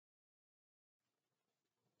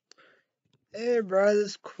Hey bro,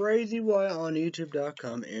 this crazy boy on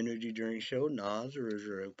YouTube.com energy drink show. Nas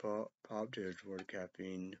original pop tiers for the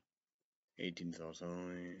caffeine. 18 sauce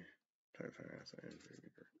only. 25 ounce energy.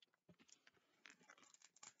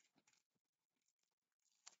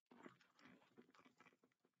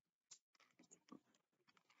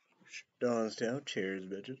 Don's down. Cheers,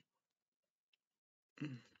 bitches.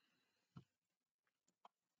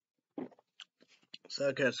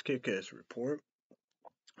 Suckass Kickass report.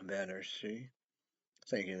 Bad RC.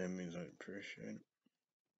 Thank you, that means I appreciate it.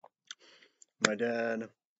 My dad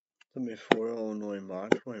took me for Illinois Mach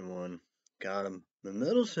 21. Got him. My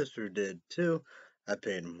middle sister did too. I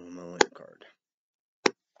paid him on my link card.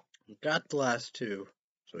 Got the last two,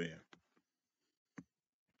 so yeah.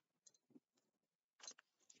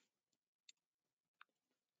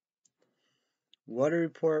 Weather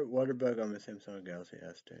report, water bug on the Samsung Galaxy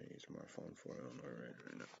S10 smartphone for Illinois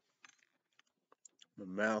right now. My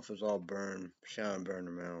mouth is all burned. Sean burned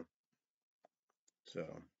the mouth.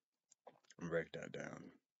 So, I'm break that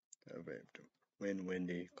down. Wind,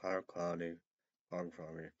 windy, cloudy,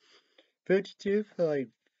 foggy. 52 feel like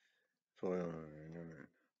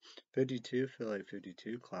 52 feel like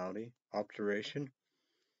 52, cloudy. Obturation.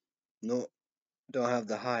 No, don't have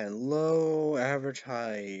the high and low. Average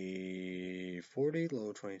high 40,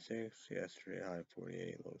 low 26. Yesterday high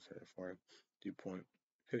 48, low 34. Dew point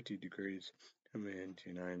 50 degrees. Coming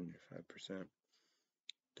into 95%.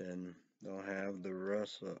 Then they'll have the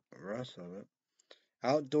rest of it.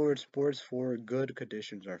 Outdoor sports for good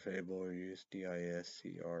conditions are favorable. Use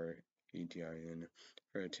DISCRETIN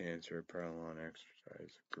for a chance for parallel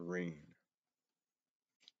exercise. Green.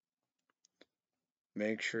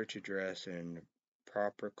 Make sure to dress in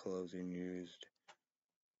proper clothing used.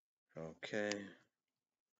 Okay.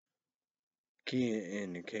 Key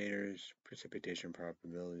indicators: precipitation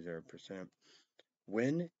probability 0%.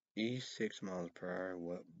 Wind east 6 miles per hour.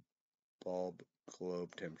 Wet bulb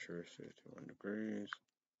globe temperature 61 degrees.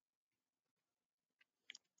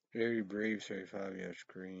 Very brief 35, yes,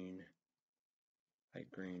 green.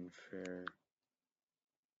 Light green, fair.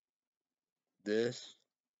 This,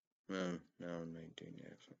 no, 19,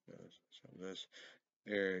 excellent. So this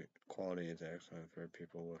air quality is excellent for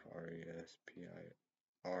people with RESPI,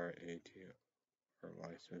 RAT, or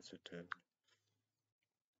Y sensitive.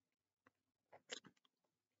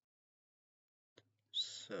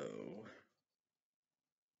 So,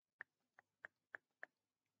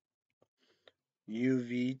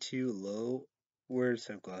 UV2 low, words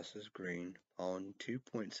have glasses green, pollen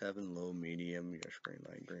 2.7 low, medium, yes, green,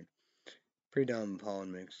 light green. Predominant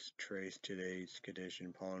pollen mix trace today's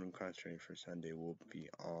condition. Pollen concentration for Sunday will be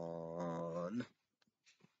on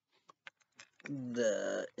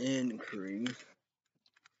the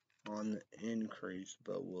increase,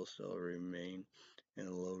 but will still remain in a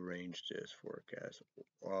low range. This forecast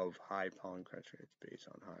of high pollen concentration based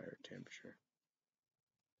on higher temperature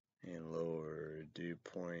and lower dew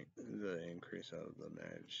point. The increase of the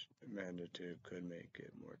magnitude could make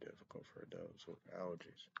it more difficult for adults with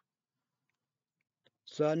allergies.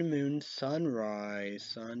 Sun, moon, sunrise,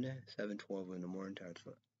 sun, 7:12 in the morning time.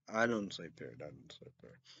 I don't sleep there.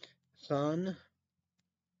 Sun,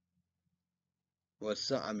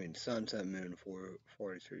 sunset, moon,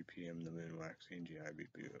 4:43 p.m. The moon waxing,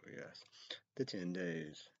 GIBP, yes. The 10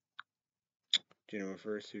 days. January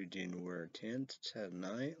 1st through January 10th,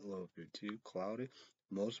 tonight, low 52, cloudy.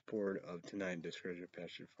 Most part of tonight, description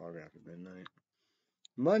patchy fog after midnight.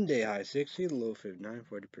 Monday, high 60, low 59,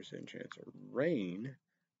 40% chance of rain.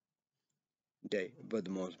 Day, but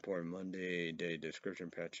the most important Monday day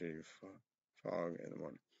description patchy fog in the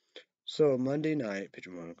morning. So Monday night,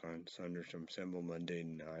 picture monochrome, thunderstorm symbol. Monday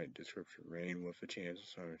night description rain with a chance of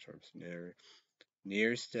thunderstorms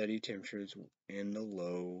near steady temperatures in the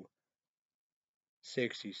low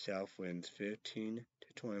 60s, south winds 15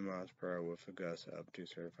 to 20 miles per hour with a gust up to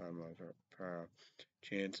 35 miles per hour.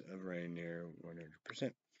 Chance of rain near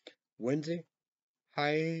 100%. Wednesday,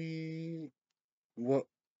 high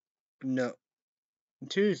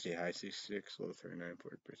Tuesday, high 66, low 39,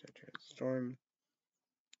 40% chance of storm.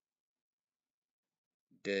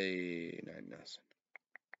 Day, night, nothing.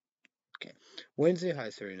 Okay. Wednesday,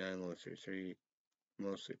 high 39, low 33,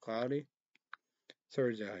 mostly cloudy.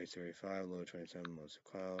 Thursday, high 35, low 27, mostly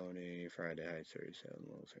cloudy. Friday, high 37,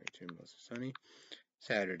 low 32, mostly sunny.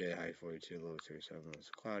 Saturday, high 42, low 37,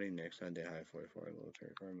 mostly cloudy. Next Sunday, high 44, low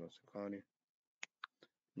 34, mostly cloudy.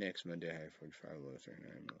 Next Monday, high 45, low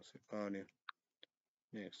 39, mostly cloudy.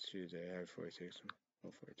 Next Tuesday, high 46,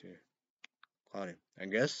 low 42, cloudy. I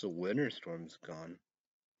guess the winter storm's gone.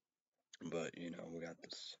 But, we got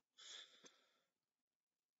this,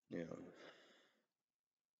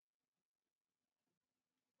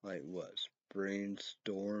 like what, spring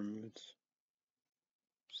storms.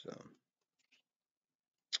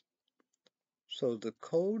 So the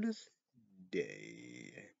coldest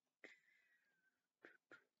day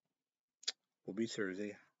will be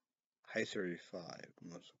Thursday, high 35,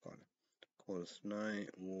 most of the coldest night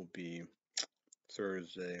will be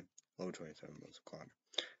Thursday, low 27, most of the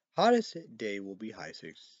hottest day will be high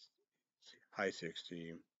 60,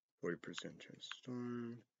 40% chance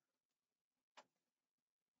storm.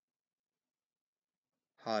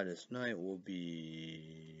 Hottest night will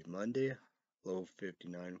be Monday, low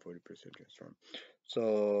 59, 40% chance storm.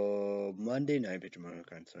 So Monday night, picture Monica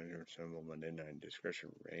kind of symbol. Monday night,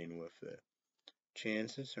 discretion rain with the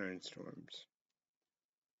chance of storms.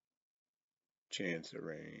 Chance of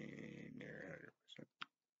rain near 100%.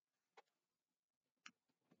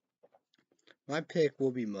 My pick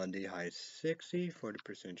will be Monday, high 60,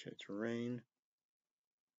 40% chance of rain.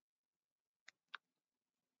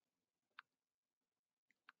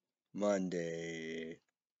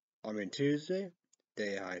 Tuesday,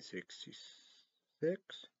 day high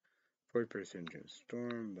 66, 40% chance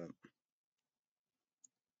storm, but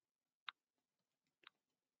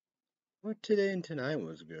what today and tonight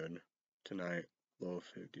was good. Tonight, low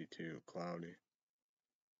 52, cloudy.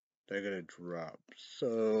 They're gonna drop, so,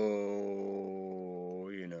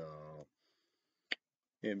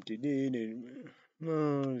 MTD,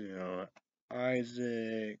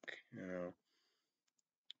 Isaac,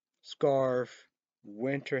 scarf,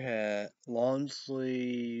 winter hat, long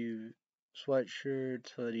sleeve,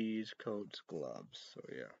 sweatshirts, hoodies, coats, gloves. So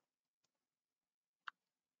yeah.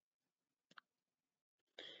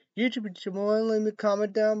 YouTube channel, leave me a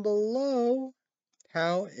comment down below.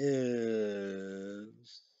 How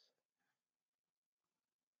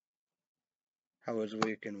was the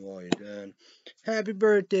weekend while you're done? Happy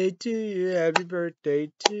birthday to you, happy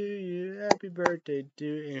birthday to you, happy birthday to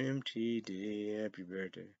MTD, happy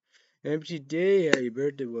birthday. MTD, happy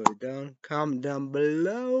birthday while you're done. Comment down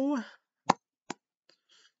below.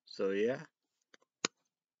 So yeah.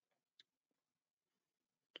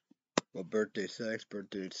 Well, birthday sex,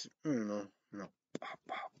 birthdays, we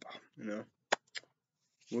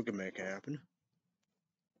can make it happen.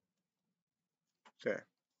 Okay.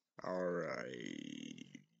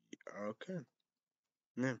 Alright. Okay.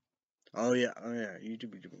 Yeah. Oh yeah.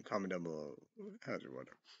 YouTube, comment down below. How's your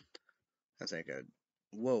weather? I think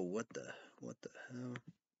whoa, what the hell?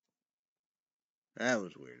 That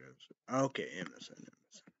was weird. Okay, MSN.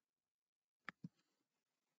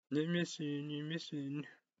 You're missing.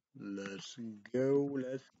 Let's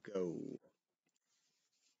go.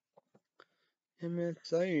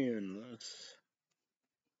 MSN,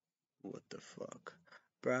 what the fuck?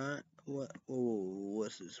 Brian,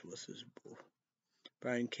 what's this bull?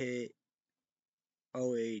 Brian K.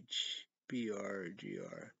 OHBRGR.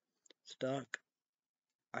 Stock.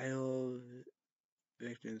 Iowa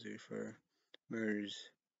victims refer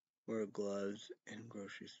murders wear gloves in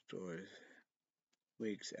grocery stores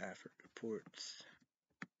weeks after reports.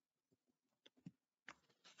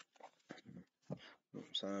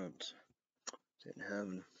 Silence. Didn't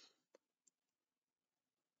happen.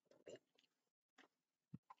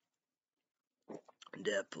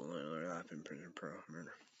 Definitely happened. Prison pro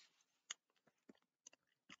murder.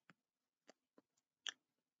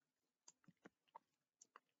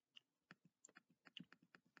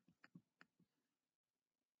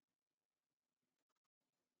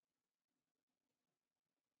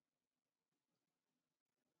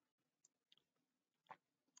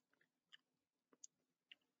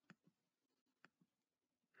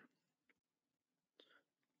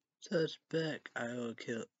 Suspect Iowa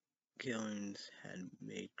killings had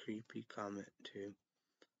made creepy comment to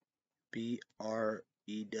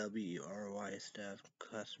BREWRY staff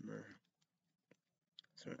customer.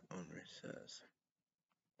 So owner says.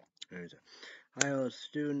 Iowa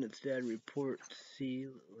student instead reports see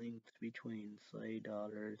links between Slay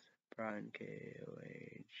daughters Brian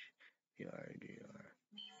KOH BRGR.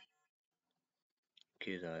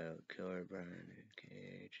 Accused Iowa killer Brian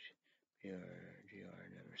KH BRGR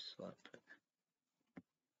never slept.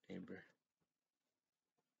 Neighbor.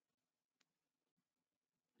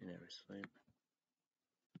 They never sleep.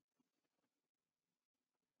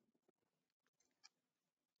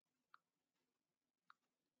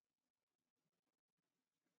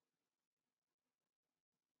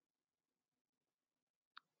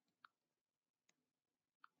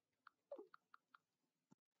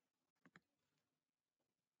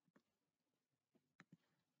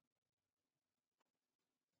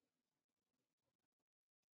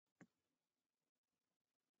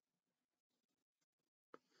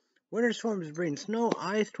 Winter storms bring snow,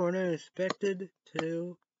 ice, tornado expected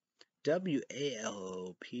to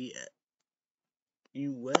WALOPUS.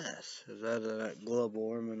 Is that global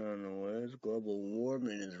warming on the list? Global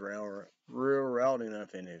warming is rerouting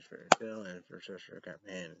of industrial infrastructure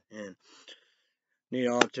campaign and need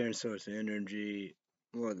alternate source of energy.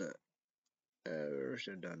 More than ever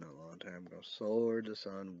should have done that a long time ago. Solar, the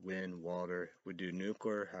sun, wind, water. We do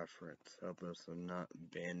nuclear, half friends. Help us to not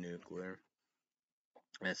ban nuclear.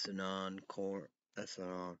 Ethanol,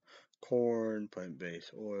 corn,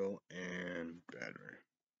 plant-based oil, and battery.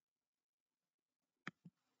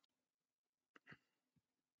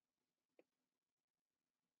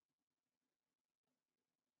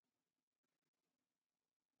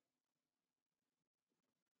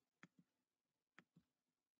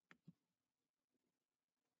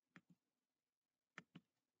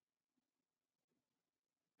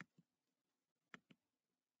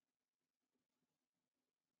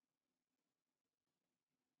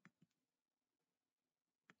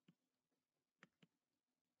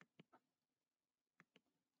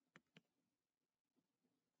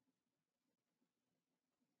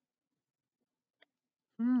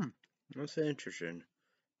 That's interesting.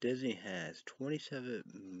 Disney has 27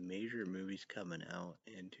 major movies coming out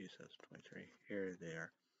in 2023. Here they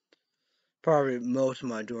are. Probably most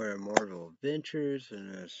majority of Marvel Adventures,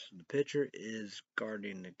 and the picture is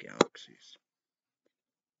Guardian the Galaxies.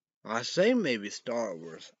 I say maybe Star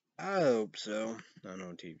Wars. I hope so. I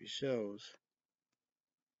know TV shows.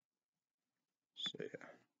 So yeah.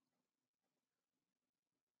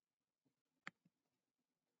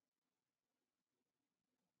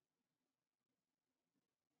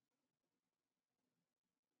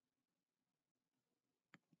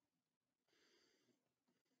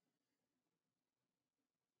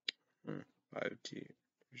 Hmm. 5 TV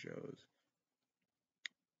shows.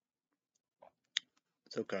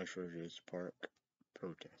 So controversial park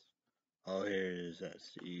protest. All here is that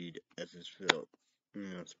seed as it's filled.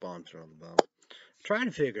 Sponsor on the bottom. Trying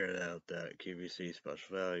to figure it out that QVC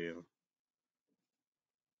special value.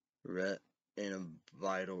 Red and a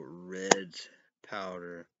vital reds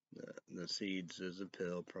powder. The seeds is a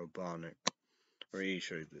pill probiotic. Or you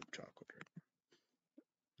show the chocolate drink.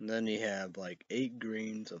 And then you have like 8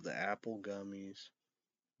 greens of the apple gummies.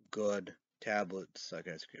 Good tablets,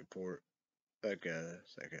 psychiatric report.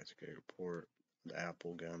 Psychiatric report. The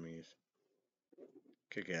apple gummies.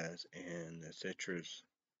 Kick-ass and the citrus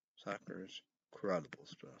suckers. Incredible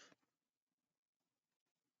stuff.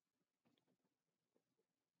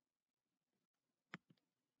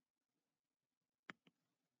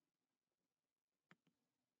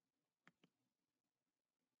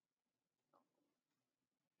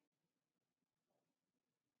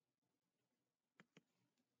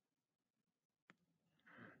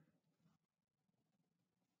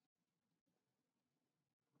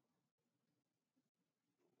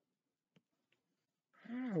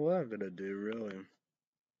 What I'm gonna do really?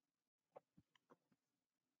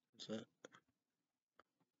 What's that?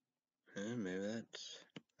 Yeah, maybe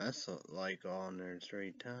that's like on there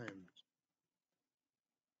 3 times.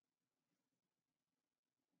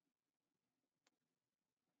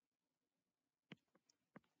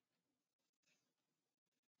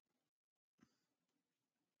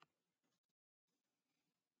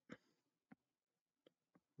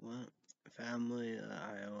 What family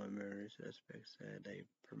Iowa murder suspects said they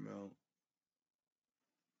promote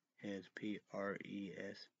his PRESUMPTIN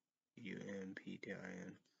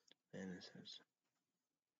innocence.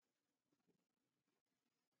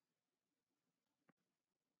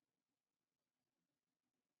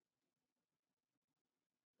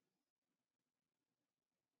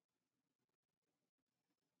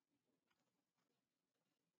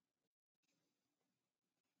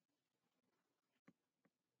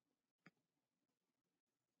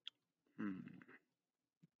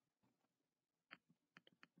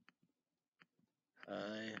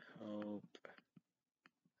 I hope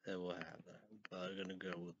they will have that, but I'm gonna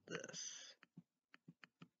go with this.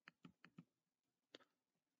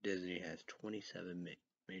 Disney has 27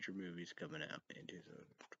 major movies coming out in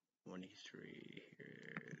 2023.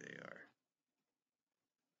 Here they are.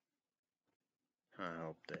 I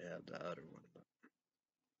hope they have the other one.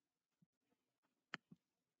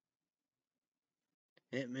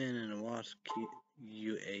 Ant-Man and the Wasp,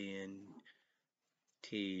 UANT,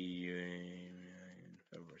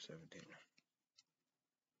 February 17.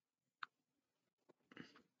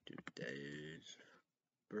 Today's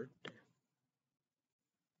birthday.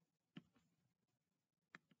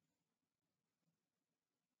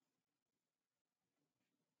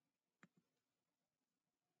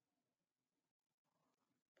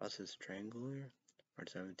 Buses Strangler,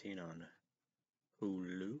 March 17 on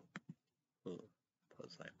Hulu.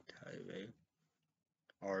 Plus Lifetime. Highway.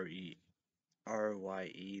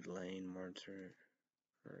 RYE Lane, Martyr,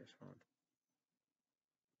 Horizon.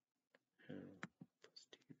 Plus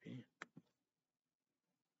TV.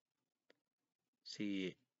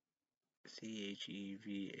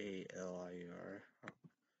 CHEVALIR.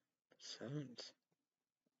 7th.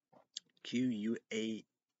 QUA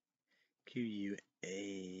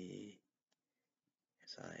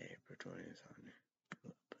SI April 20th on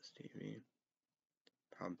Plus TV.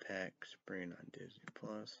 Compact Spring on Disney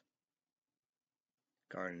Plus.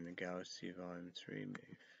 Guardian of the Galaxy Volume 3,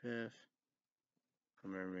 May 5th.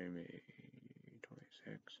 May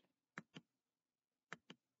 26th.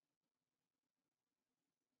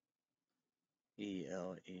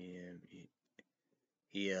 ELEMENTAL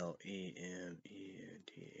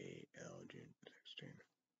June 16th.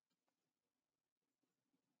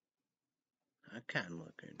 That kind of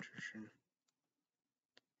look interesting.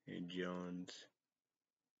 Hey Jones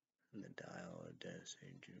and the Dial of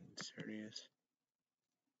Destiny June 30th.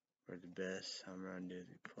 For the best summer on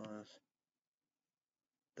Disney Plus.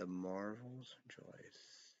 The Marvels, July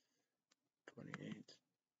 28th.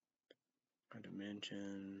 A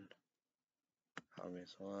Dimension,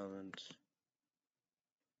 August 11th.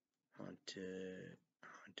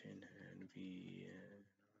 Haunting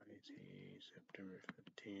NVNIC, September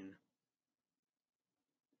 15th.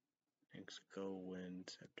 Next Go Win,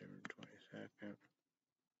 September 22nd.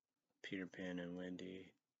 Peter Pan and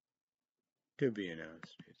Wendy, to be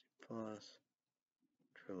announced, Disney Plus.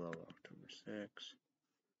 Trillo, October 6th.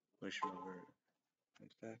 Wish over,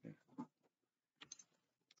 2nd.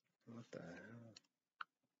 What the hell?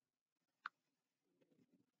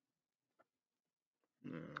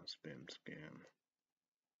 No, spam scam.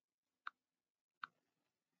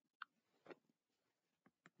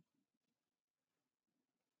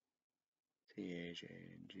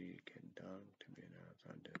 CHANG Kid Dog, to be announced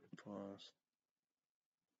on Disney Plus.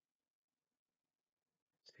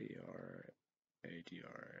 CRADR,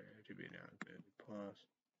 to be announced on Disney Plus.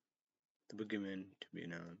 The Boogeyman, to be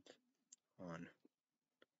announced on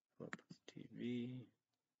Plus TV.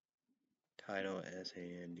 Title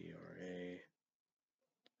SANDRA.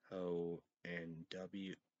 Ho and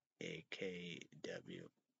WAKWAFINA.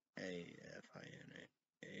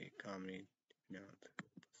 A comedy, to be announced on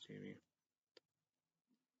Plus TV.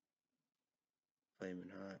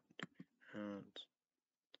 Flamin' Hot, to be announced.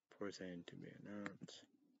 Porcelain, to be announced.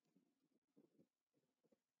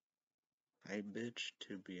 Hey Bitch,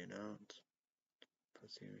 to be announced.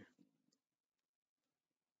 Plus TV.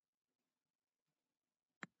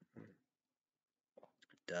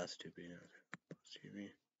 Dust, to be announced. Plus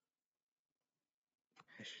TV.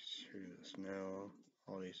 I should shoot this now.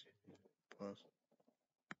 All these plus.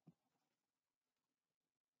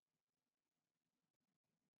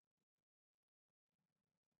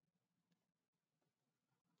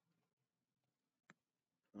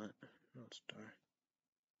 What? Not star.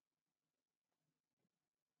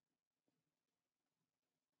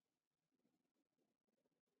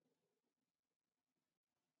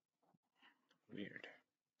 Weird.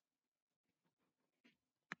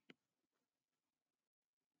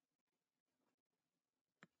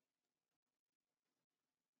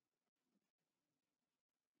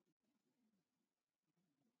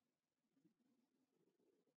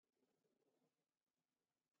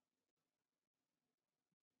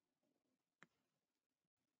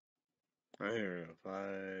 I hear a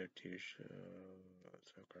 5 t-shirt,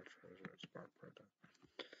 spark product.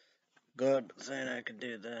 Good, saying I could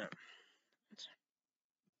do that.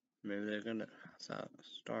 Maybe they're gonna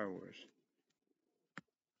Star Wars.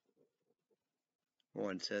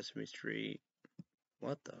 One Sesame Street.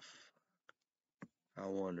 What the fuck? I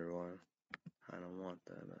wonder why. I don't want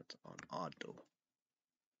that. That's on auto.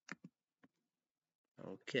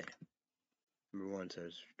 Okay. Number 1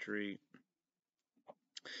 says Street.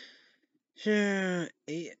 Yeah,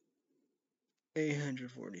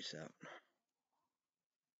 847.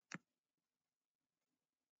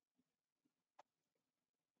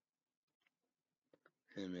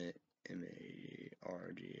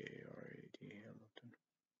 MARGARAT Hamilton.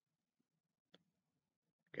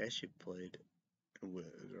 Guess she played with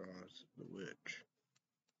Ross the Witch.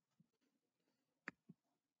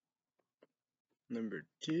 Number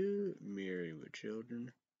 2, Married with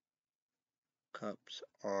Children. Cups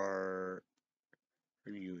are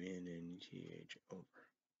UNNGH over.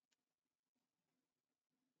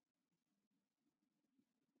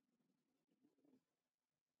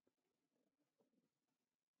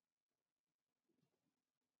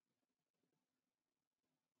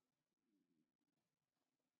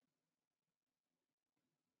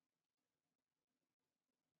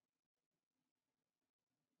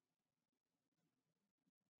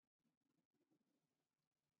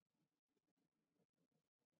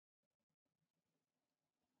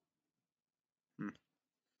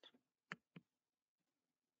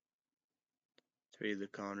 Feed the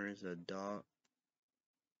Connors. The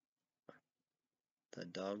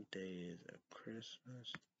dog days of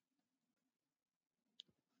Christmas.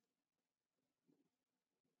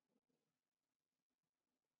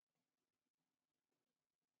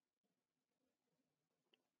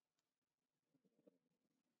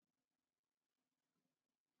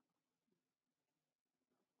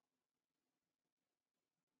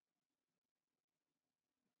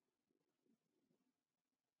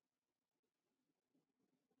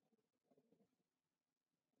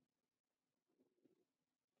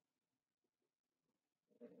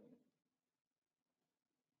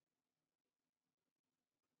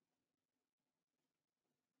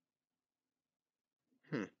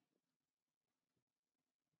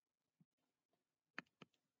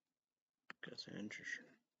 That's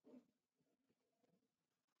interesting.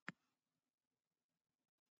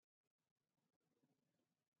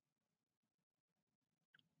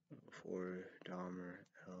 For Dahmer,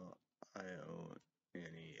 Lionel. I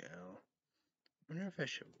wonder if I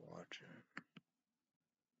should watch it.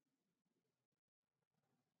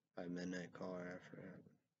 By midnight caller after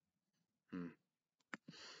that.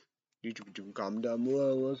 YouTube, comment down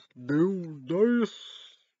below. Let's do this.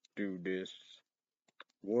 Do this.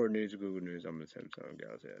 War news, Google News. I'm a Samsung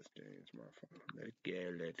Galaxy S10 smartphone. Let's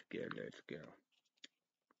go.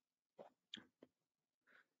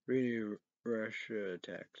 Reading Russia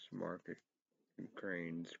attacks market.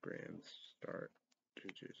 Ukraine's grand start to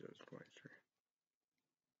 2023.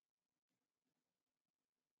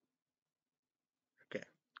 Okay.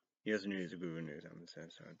 US News, Google News. I'm a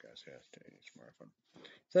Samsung Galaxy S10 smartphone.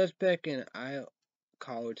 Suspect in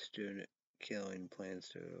college student killing plans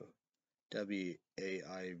to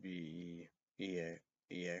WAIBEXTRADIT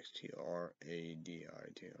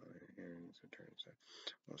hearings attorney said.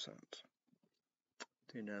 No sense.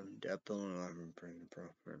 Didn't have death penalty 11 prison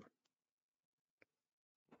profile.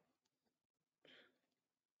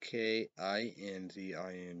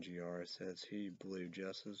 KINZINGR says he believes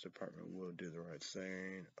Justice Department will do the right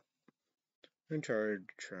thing and charge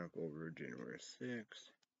Trump over January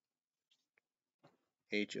 6th.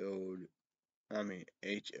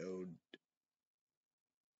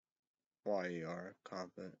 HOYER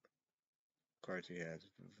competent McCarthy has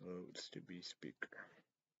votes to be speaker.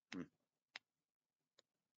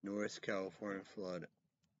 North California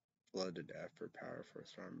flooded after powerful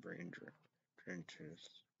storm bringing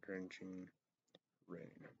drenching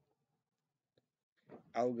rain.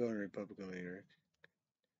 Outgoing Republican leader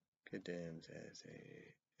condemns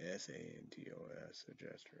SANTOS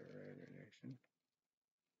suggested resignation.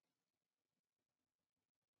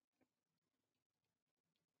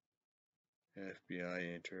 FBI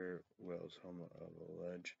enter Wells' home of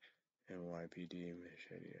alleged NYPD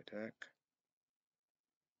machete attack.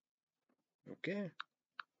 Okay.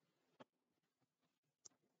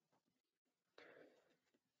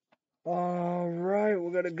 Alright,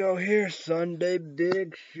 we're gonna go here. Sunday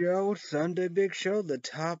Big Show. The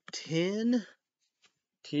top 10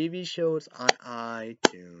 TV shows on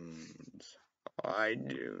iTunes.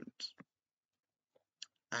 iTunes.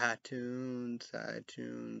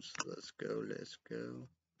 Let's go.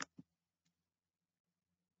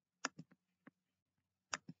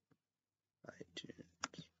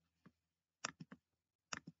 iTunes.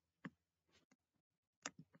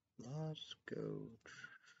 Let's go.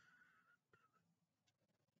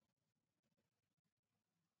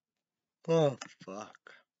 Oh,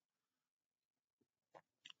 fuck.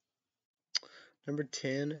 Number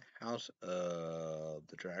 10, House of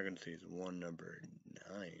the Dragon Season 1. Number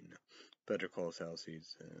 9, Better Call Saul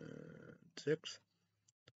Season 6.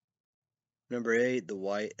 Number 8, The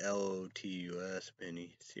White Lotus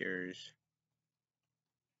mini series.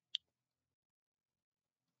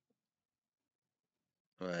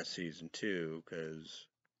 Well, that's Season 2, because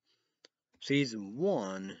Season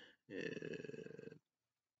 1 is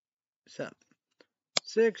 7.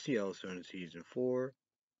 6, Yellowstone Season 4.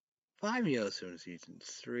 5, Yellowstone Season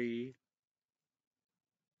 3.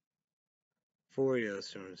 4,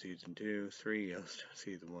 Yellowstone Season 2. 3, Yellowstone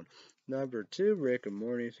Season 1. Number 2, Rick and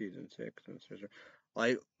Morty Season 6.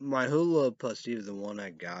 Like, my Hulu plus even the one I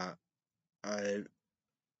got, I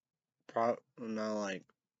probably not like,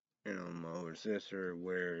 my older sister,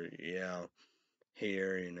 where,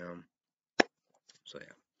 here, So,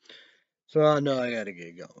 yeah. So, I know I gotta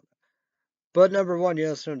get going. But number 1,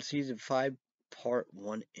 Yellowstone Season 5, Part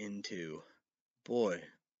 1 and 2. Boy,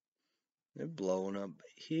 they're blowing up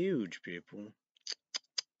huge, people.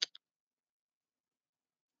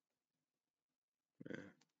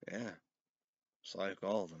 Yeah. It's like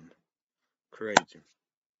all of them. Crazy.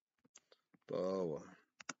 But,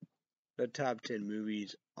 the top 10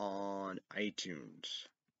 movies on iTunes.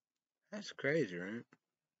 That's crazy, right?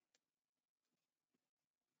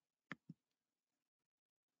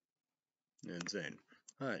 Insane.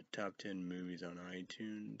 Alright, top 10 movies on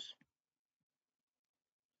iTunes.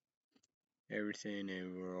 Everything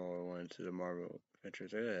Everywhere All at Once to the Marvel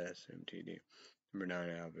Adventures. SMTD. Number 9,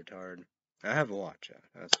 Avatar. I haven't watched that.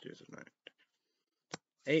 That's just a night.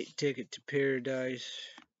 8, Ticket to Paradise.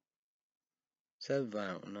 7,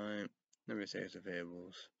 Violent Night. Number 6, The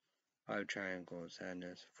Fables. 5, Triangle of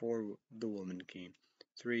Sadness. 4, The Woman King.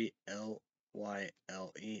 3,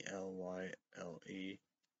 L-Y-L-E.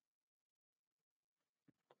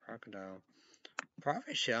 Crocodile.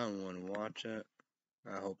 Probably shouldn't want to watch it.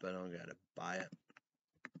 I hope I don't gotta buy it.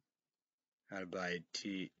 How to buy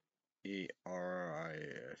TERIFER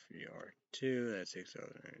 2. That's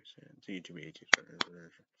 $6.90. YouTube 18.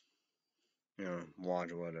 You know,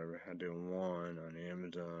 watch whatever. I do 1 on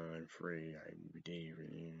Amazon free. I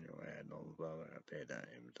add all above it. I pay that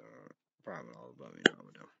Amazon. Probably all above me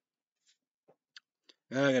now.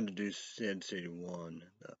 Now I got to do Sin City 1.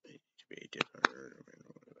 YouTube 18.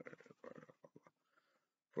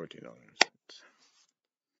 $14.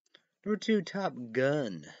 Number 2, Top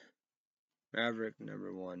Gun. Maverick.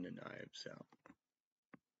 Number 1, and Knives Out.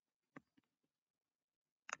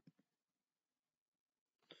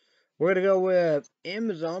 We're gonna go with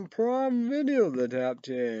Amazon Prime Video, the top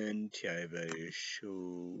 10 TV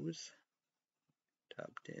shows.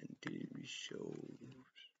 Top 10 TV shows.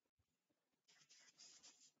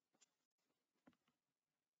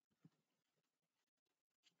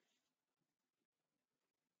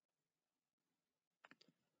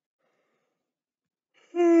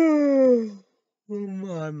 Oh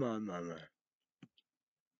my.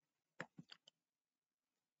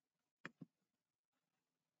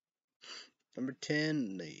 Number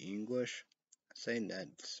 10, The English. Saying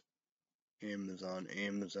that's Amazon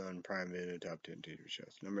Prime Video top 10 TV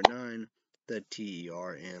shows. Number 9, The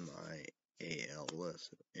TERMIAL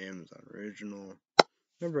list. Amazon Original.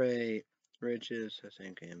 Number 8, Riches. I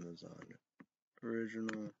think Amazon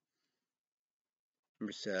Original.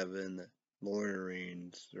 Number 7, Lord of the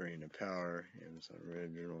Rings, The Ring of Power. Amazon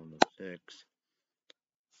Original. Number 6.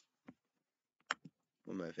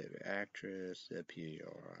 One of my favorite actress,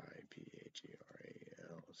 PRIPHERAL,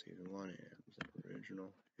 Season 1, Amazon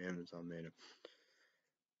Original. Amazon made it.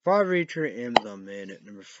 5, Reacher, Amazon made it.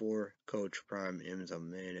 Number 4, Coach Prime, Amazon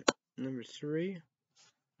made it. Number 3,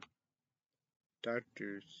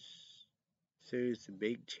 Dr. Seuss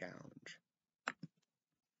Bake Challenge.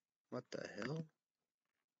 What the hell?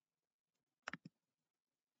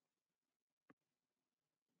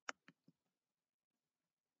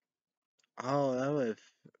 Oh, that was.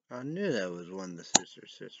 I knew that was one of the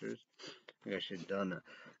sisters. I should have done that.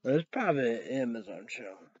 It was probably an Amazon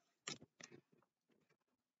show.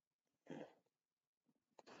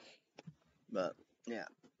 But, yeah.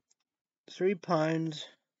 3 Pines.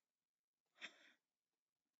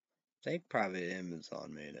 I think probably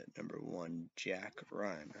Amazon made it. Number 1, Jack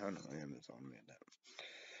Ryan. I don't know, Amazon made that.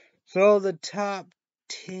 So the top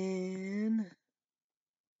 10.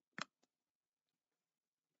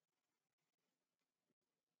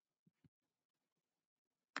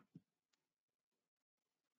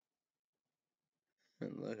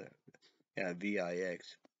 And look at it. Yeah,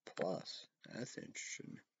 VIX Plus. That's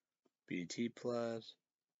interesting. BT Plus.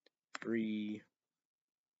 Free.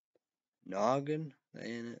 Noggin.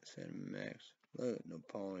 In it. Cinemax. Look,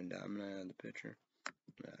 Napoleon Dynamite on the picture.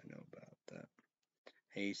 I know about that.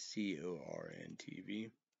 ACORN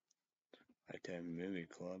TV. Lifetime Movie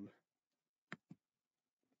Club.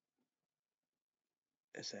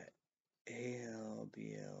 Is that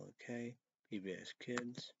ALBLK? PBS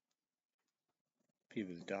Kids.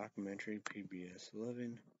 PBS Documentary. PBS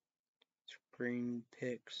Living. Screen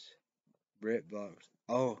Picks. BritBox.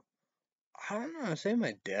 Oh, I don't know. I say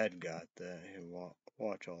my dad got that. He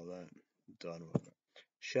watch all that. Done with it.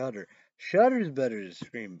 Shudder. Shudder's better than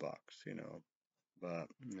Screenbox, you know. But,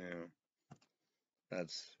 yeah.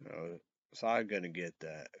 That's, so I'm gonna get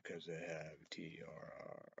that because they have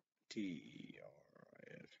TERIFER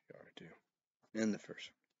too. And the first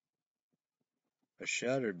one. But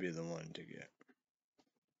Shudder'd be the one to get.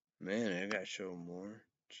 Man, I gotta show more.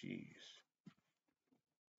 Jeez.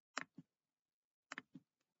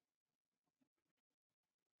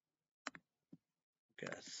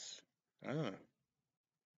 Guess. I don't know.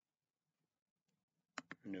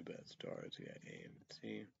 I knew about stars. We got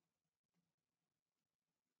AMC.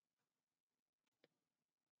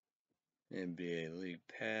 NBA League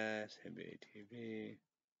Pass, NBA TV.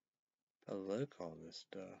 I look all this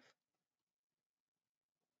stuff.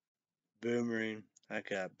 Boomerang. I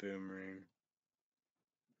got Boomerang.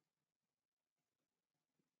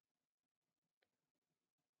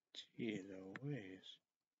 Gee, Louise.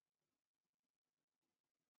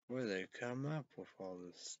 Where they come up with all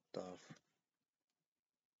this stuff?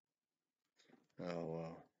 Oh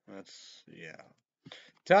well, that's, yeah.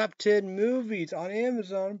 Top 10 movies on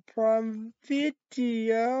Amazon Prime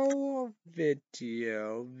Video.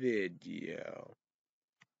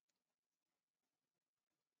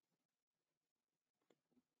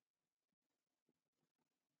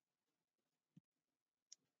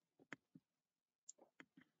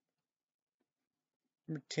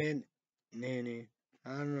 Number 10, Nanny. I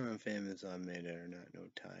don't know if Amazon made it or not. No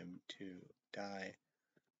Time to Die.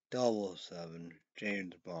 007.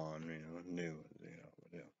 James Bond, new,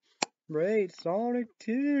 Number 8, Sonic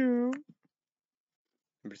 2.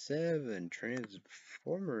 Number 7,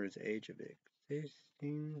 Transformers Age of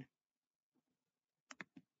Existing.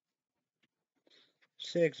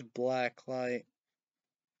 6, Blacklight.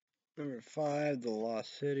 Number 5, The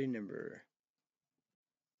Lost City. Number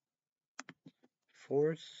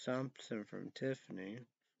 4, Something from Tiffany. It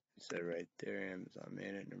said right there, Amazon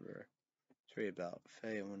made it. Number 3, About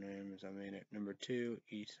Faye, on Amazon made it. Number 2,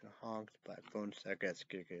 Ethan Hawke's Black Phone Stack,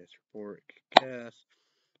 Kick-Ass Report, Kick-Ass,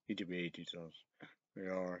 YouTube 82 songs. We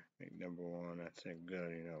are number 1. That's a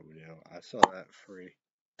good, video. I saw that free.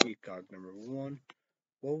 Peacock number 1.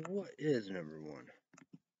 Well, what is number 1?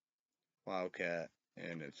 Wildcat,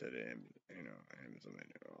 and it said, Amazon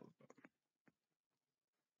made it all.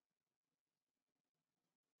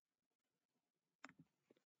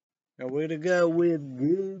 Now way to go with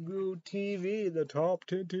Google TV, the top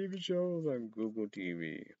 10 TV shows on Google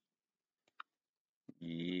TV.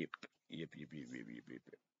 Yep.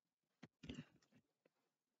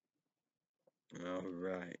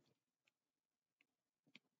 Alright.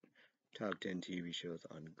 Top 10 TV shows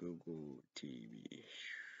on Google TV.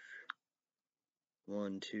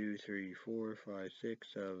 1, 2, 3, 4, 5,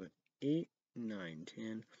 6, 7, 8, 9,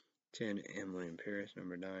 10. 10, Emily in Paris.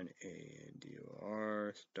 Number 9,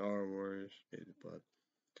 ANDOR, Star Wars, Disney Plus.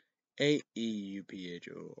 8,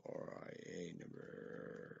 EUPHORIA,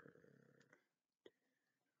 number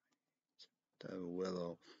 7,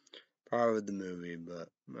 Willow. Probably with the movie, but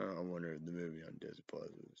I wonder if the movie on Disney Plus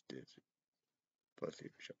is Disney Plus TV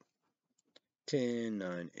show. 10,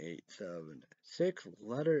 9, 8, 7, 6,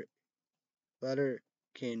 Letter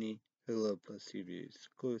Kenny, Hulu Plus TV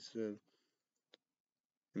exclusive.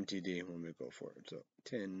 MTD when we go for it. So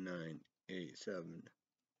 10, 9, 8, 7,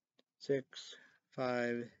 6,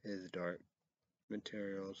 5 is Dark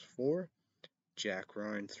Materials. 4, Jack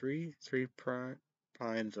Ryan. 3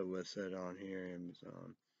 Pines that was said on here,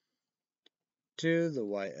 Amazon. 2, The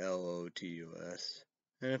White Lotus.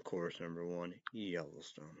 And of course, number 1,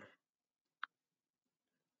 Yellowstone.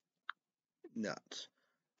 Nuts.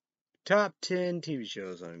 Top 10 TV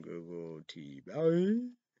shows on Google TV.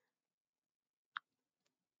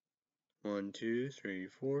 1, 2, 3,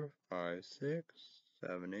 4, 5, 6,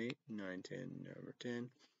 7, 8, 9, 10. Number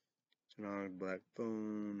 10, Sonic Black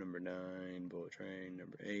Phone. Number 9, Bullet Train.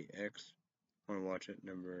 Number 8, X. Want to watch it?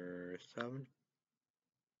 Number 7,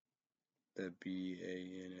 the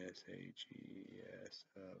BANSHESFINISHRIN.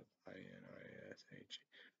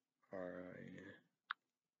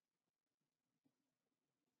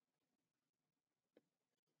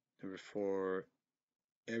 Number 4,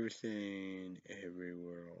 Everything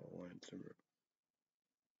Everywhere All at Once.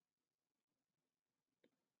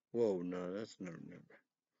 Whoa, no, that's number.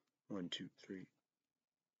 1, 2, 3.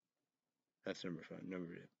 That's number 5.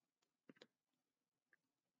 Number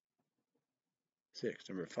 6.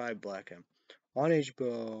 Number 5, Black M. On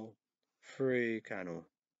HBO, free, kind of.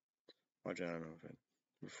 Watch it, I don't know if it.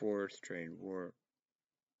 Number 4, Strange War.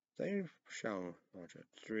 They shall watch it.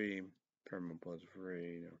 3, Paramount Plus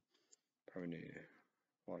free. Probably need to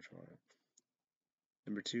watch it.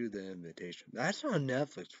 Number 2, The Invitation. That's on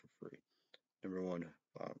Netflix for free. Number 1,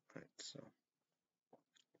 Bob Night. So,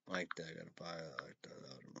 I like that. I gotta buy it. I like that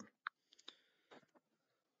other one.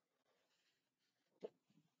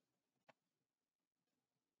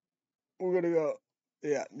 We're gonna go.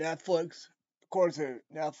 Yeah, Netflix. Of course,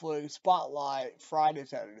 Netflix Spotlight Friday,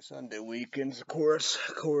 Saturday, Sunday weekends. Of course,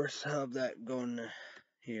 have that going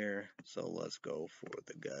here. So let's go for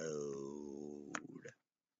the gold.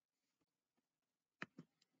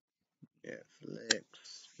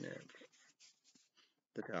 Netflix.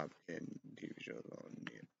 The top 10 TV shows on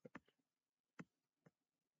Netflix.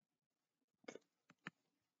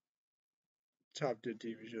 Top 10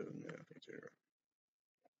 TV shows on Netflix.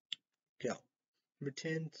 Go. Number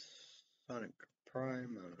 10, Sonic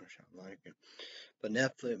Prime. I don't know if I like it. But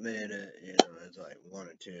Netflix made it, it's like 1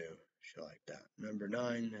 or 2. Shit like that. Number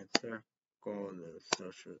 9, that's their goal. The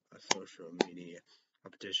social media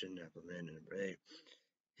competition. Nephilim. Number 8,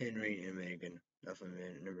 Henry and Meghan.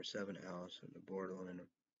 Nephilim. Number 7, Alice in the Borderland.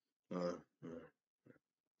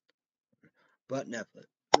 But Netflix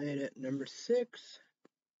made it. Number 6,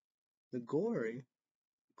 The Glory.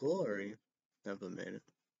 Netflix made it.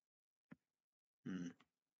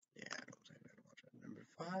 Yeah, I don't think I'd watch it. Number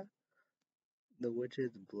 5, The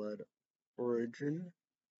Witch's Blood Origin.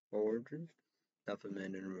 Netflix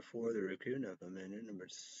made it. Number 4, The Raccoon. Netflix made it. Number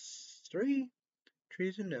 3,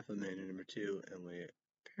 Treason. Netflix made it. Number 2, Emily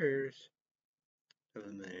Paris.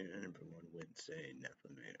 Netflix made it. And number 1, Wednesday.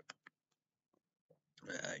 Netflix made it.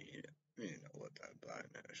 You know what that by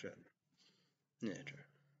now should. Yeah,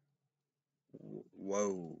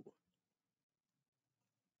 whoa.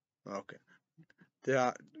 Okay.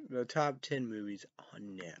 The top 10 movies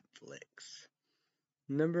on Netflix.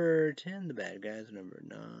 Number 10, The Bad Guys. Number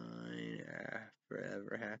 9,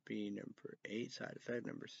 Forever Happy. Number 8, Side Effect.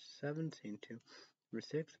 Number 7, Scene 2. Number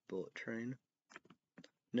 6, Bullet Train.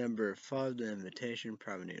 Number 5, The Invitation.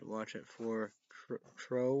 Probably need to watch it. 4,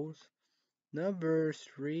 Trolls. Number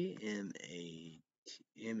 3, M-A-T-L-D-A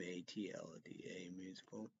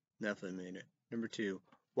musical. Netflix made it. Number 2,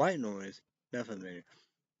 White Noise. Netflix made it.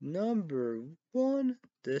 Number 1,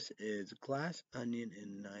 this is Glass Onion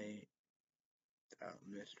and Night Out,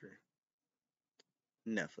 Mr.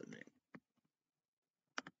 Netflix made it.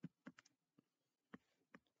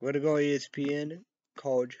 Way to go, ESPN.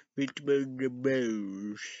 College football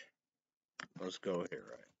boys. Let's go here,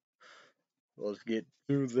 right? Let's get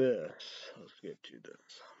through this. Let's get to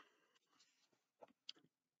this.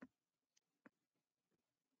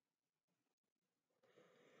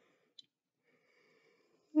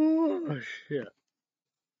 Oh, shit.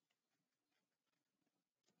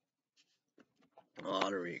 A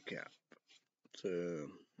lot of recap. So,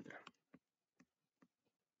 yeah.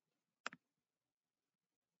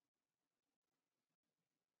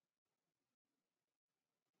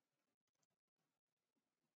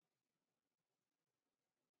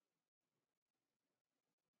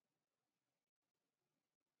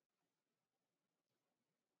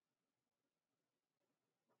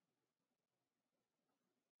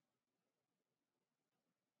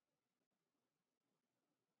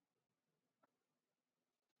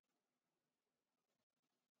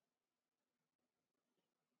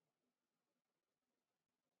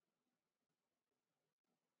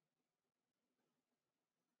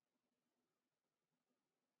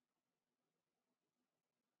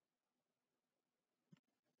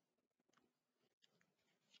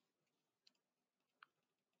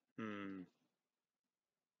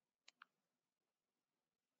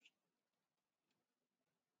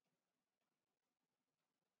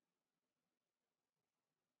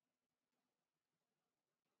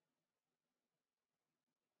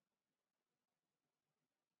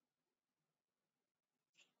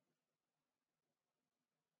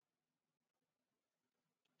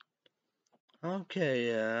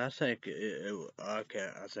 Okay, yeah, I think I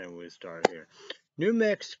think we start here. New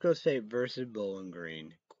Mexico State versus Bowling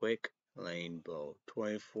Green. Quick Lane Bowl.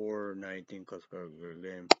 24-19 close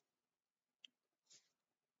game.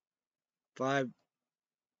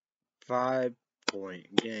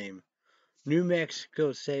 5-point game. New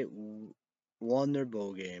Mexico State won their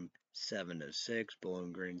bowl game 7-6.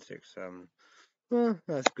 Bowling Green 6-7. Well,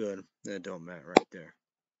 that's good. That don't matter right there.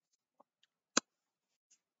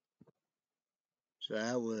 So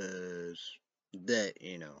that was the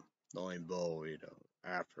only bowl,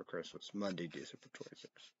 after Christmas, Monday, December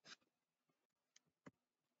 26th.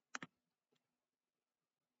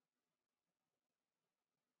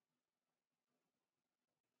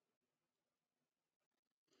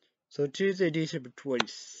 So Tuesday, December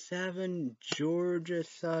 27, Georgia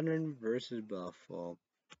Southern versus Buffalo.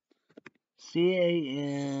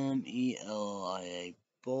 CAMELIA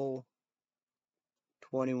Bowl.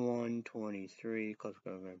 21-23, close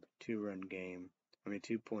game,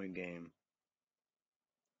 2-point game.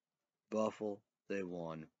 Buffalo, they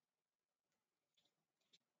won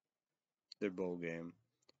their bowl game,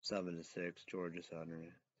 7-6. Georgia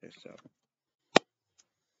Southern 6-7.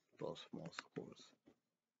 Both small schools.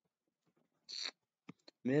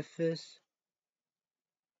 Memphis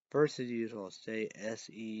versus Utah State.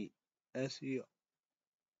 SERVPOR.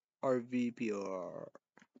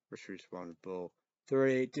 First responder bowl.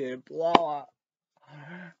 38-10 blowout.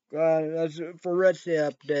 God, that's it for rest day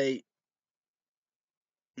update.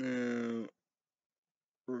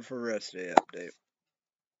 For rest day update.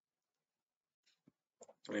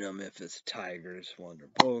 Memphis Tigers won their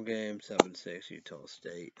bowl game 7-6. Utah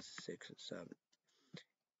State 6-7.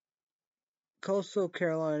 Coastal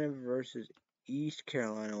Carolina versus East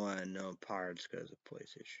Carolina. Well, I know Pirates because of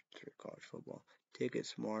PlayStation 3 college football. Ticket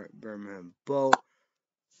Smart, Birmingham Bowl.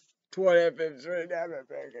 25th Street, damn it,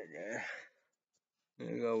 back again.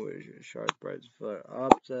 There you go with your Sharp Bright Foot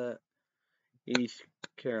upset. East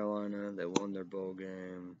Carolina, they won their bowl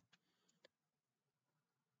game.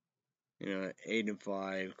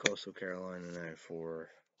 8-5. Coastal Carolina 9-4. One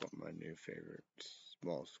of my new favorite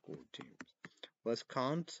small school teams.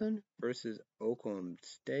 Wisconsin versus Oklahoma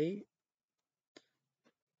State.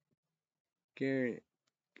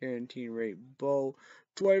 Guaranteed rate bowl.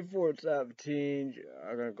 24-17.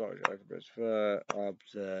 I'm gonna go Sharp Bright Foot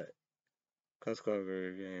upset. Costco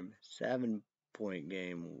game, 7-point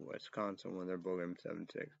game. Wisconsin won their bowl game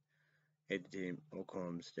 7-6. 8 team.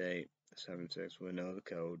 Oklahoma State 7-6. We know the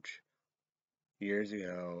coach. Years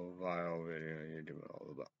ago, viral video you're doing all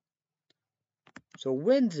about. So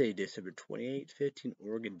Wednesday, December 28th, 15,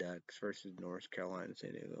 Oregon Ducks versus North Carolina,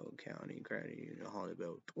 San Diego County,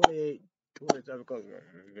 Hollywood. 28-27 close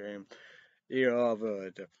game.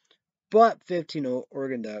 But 15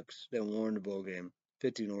 Oregon Ducks then won the bowl game.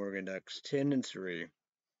 15 Oregon Ducks, 10-3.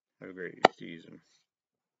 Have a great season.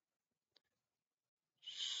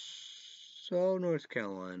 So North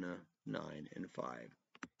Carolina 9-5.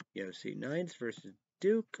 UFC Knights versus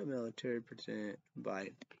Duke, military percent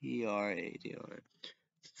by PRA.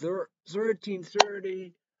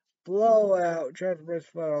 13-30 blowout. Trevor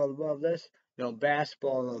Fight all above this.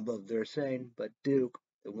 Basketball above they're saying, but Duke,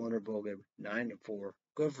 the Wonder Bowl game 9-4.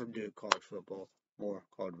 Good for Duke college football. More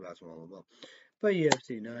college basketball above. But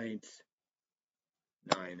UFC Knights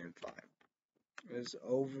 9-5. It's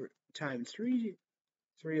overtime three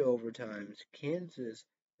overtimes. Kansas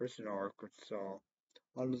versus Arkansas.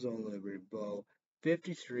 On his own Liberty Bowl.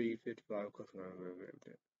 53-55.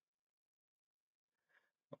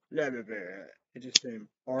 It's just saying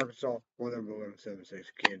Arkansas won their bowl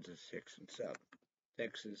 7-6. Kansas 6-7.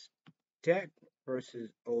 Texas Tech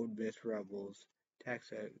versus Old Miss Rebels.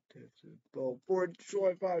 Texas Bowl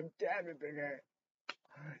 4-25. Damn it, big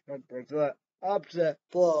head. Upset.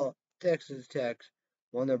 Blow. Texas Tech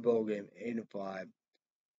won their bowl game 8-5.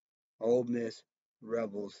 Old Miss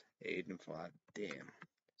Rebels 8-5. Damn.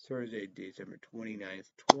 Thursday, December 29th,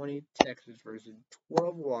 20 Texas versus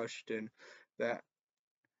 12 Washington. That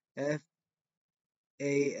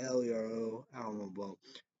FALERO Alamo Bowl.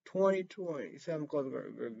 2020, 7 close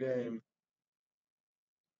game.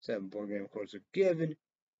 7-point game, of course, are given.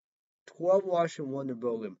 12 Washington won their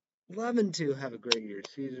bowl game. 11-2 have a great year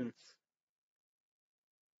season.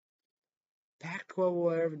 Pac-12,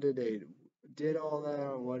 whatever did all that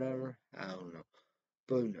or whatever. I don't know.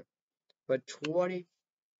 Boom. But 20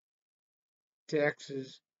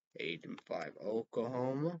 Texas 8-5.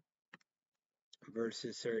 Oklahoma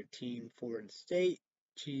versus 13 Florida State.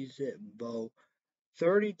 Cheez-It Bowl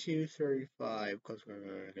 32-35. Close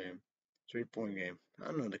game. 3-point game. I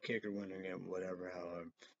don't know the kicker winning game, whatever,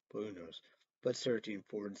 however. But who knows? But 13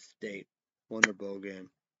 Florida State won their bowl game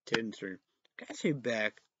 10-3. Guys are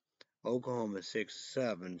back. Oklahoma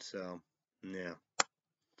 6-7, so yeah.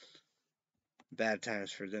 Bad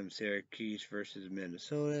times for them. Syracuse versus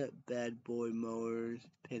Minnesota. Bad Boy Mowers.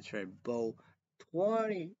 Pinstripe Bowl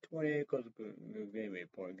 20-28 close game,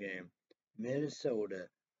 8-point game. Minnesota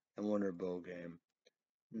and won their bowl game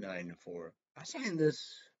 9-4. I saying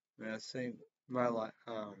this. I think my life.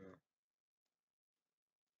 I don't know.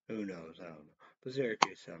 Who knows? I don't know. But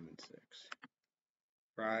Syracuse 7-6.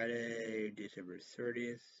 Friday, December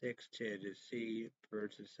 30th, 6 Tennessee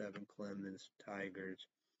versus 7 Clemens Tigers.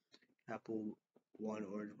 Apple 1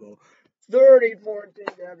 Orange Bowl. 30-14.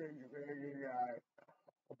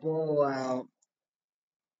 Blowout.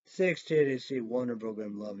 6 Tennessee Wonder Bowl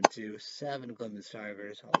game 11-2. 7 Clemens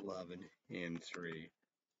Tigers 11-3.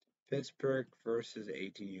 Pittsburgh versus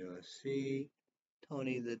 18 USC.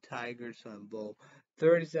 Tony the Tigers Sun Bowl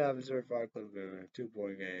 37-35 Clemens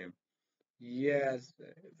 2-point game. Yes,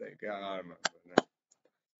 thank God.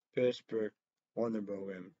 Pittsburgh won their bowl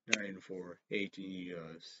game 9-4. 18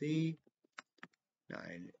 USC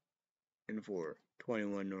 9-4.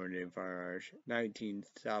 21 Notre Dame Fire Irish. 19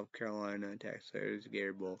 South Carolina Taxpayers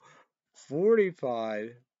Gator Bowl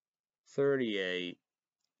 45-38.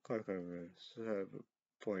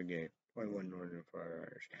 7-point game. 21 Northern Fire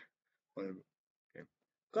Irish.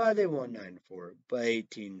 Glad they won 9-4, but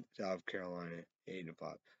 18 South Carolina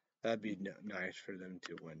 8-5. That'd be nice for them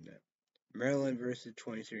to win that. Maryland versus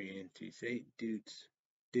 23 NC State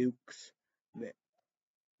Dukes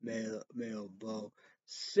Mayo Bowl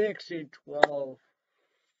 6-12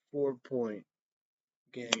 4-point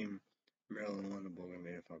game. Maryland won the bowl game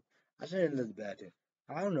 8-5. I said this bad team.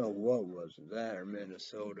 I don't know what was that or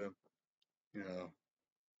Minnesota. You know,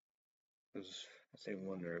 because I say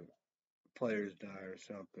when their players die or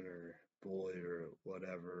something, or bullied or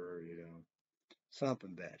whatever,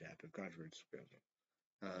 something bad happened. Contrary to schedule.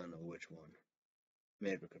 I don't know which one.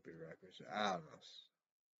 Maybe it could be records. I don't know.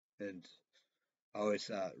 And I always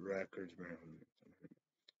thought records, man.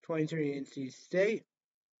 23 NC State,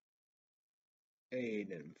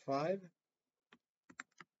 8-5.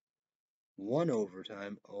 One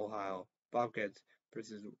overtime, Ohio Bobcats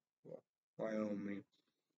versus Wyoming.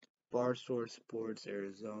 Barstool Sports,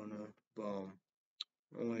 Arizona. Boom.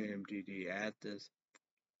 Only MTD at this.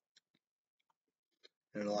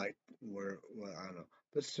 And like, I don't know.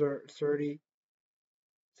 But 30-27,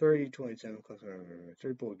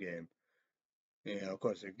 3-point game. Of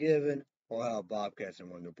course, they're given. Ohio Bobcats and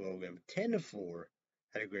won the bowl game 10-4.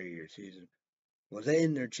 Had a great year season. Was they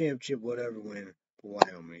in their championship, whatever, win?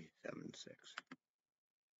 Wyoming 7-6.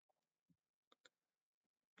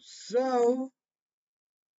 So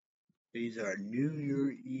these are New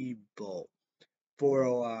Year's Eve Bowl. 4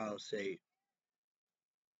 Ohio State,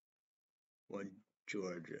 1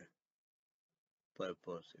 Georgia. Play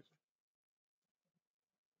postseason.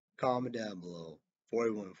 Comment down below.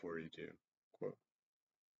 41-42.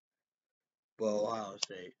 Well, Ohio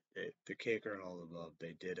State, the kicker and all the above,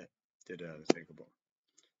 they did it. Did it unsinkable.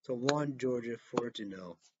 So 1 Georgia,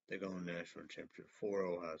 4-0. They go in the national championship. 4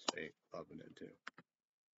 Ohio State, 11-2.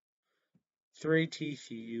 3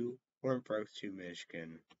 TCU, Horned Frogs, 2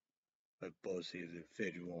 Michigan. Like both seasons,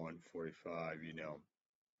 51-45.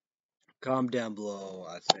 Comment down below.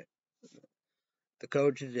 I say the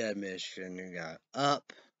coaches at Michigan got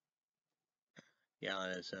up.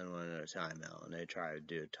 Giannis and went a timeout, and they tried to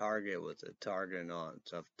do a target with a target and all and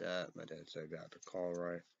stuff like that. My dad said I got the call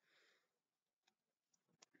right.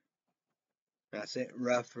 I think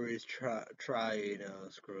referees try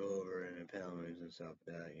screw over and penalties and stuff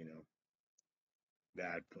like that,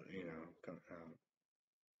 bad, come out.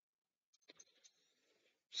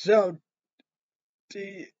 So,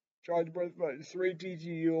 the Chargers Birthright 3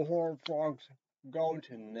 TCU Horned Frogs go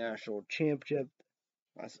to the national championship.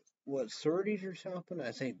 What, 30s or something?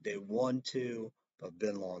 I think they won 2, but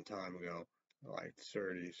been a long time ago, like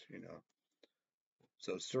 30s,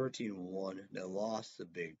 So 13-1. They lost the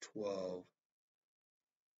Big 12.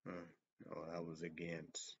 That was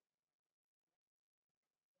against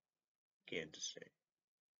Kansas State.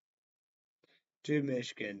 2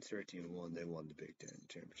 Michigan, 13-1. They won the Big Ten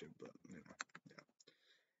championship, but yeah.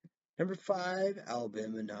 Number 5,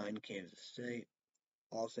 Alabama. 9, Kansas State.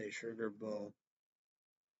 All-State Sugar Bowl.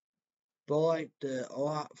 Bowl like the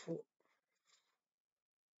Ohio,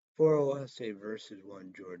 4 Ohio State versus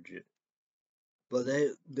 1 Georgia. But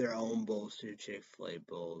their own bowls too, Chick-fil-A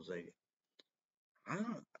bowls.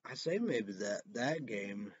 I say maybe that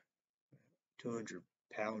game,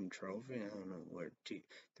 200-pound trophy. I don't know what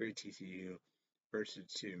 3 TCU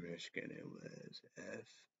versus 2 Michigan. It was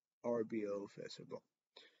FRBO Festival.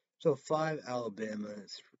 So 5 Alabama,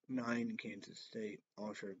 9 Kansas State,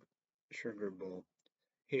 all Sugar Bowl.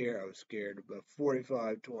 Here I was scared, but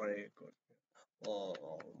 45-20.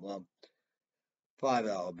 Well, 5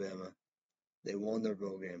 Alabama. They won their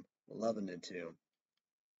bowl game, 11-2.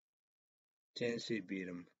 Tennessee beat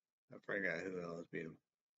them. I forgot who else beat them.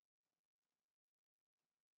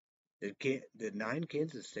 Did 9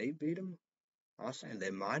 Kansas State beat them? I was saying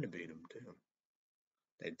they might have beat them too.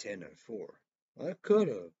 They 10-4. Well, they could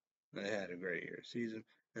have. They had a great year season,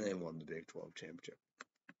 and they won the Big 12 championship.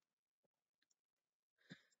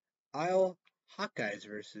 Iowa Hawkeyes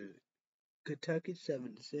versus Kentucky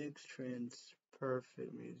 7-6. Trans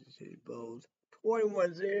Perfect Music City Bowls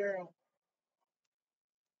 21-0.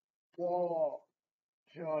 Whoa,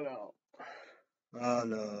 shut up. Oh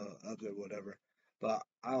no, up there, whatever. But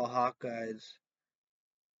Iowa Hawkeyes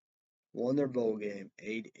won their bowl game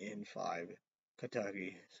 8-5.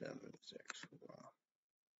 Kentucky 7-6. Wow.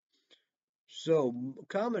 So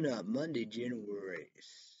coming up Monday, January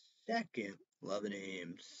 2nd, 11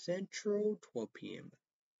 a.m. Central, 12 p.m.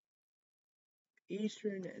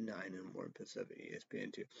 Eastern, and 9 in the morning Pacific.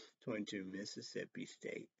 ESPN 22 Mississippi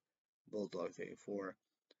State Bulldogs 84,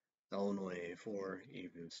 Illinois 84,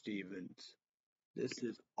 even Stevens. This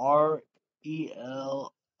is RELIA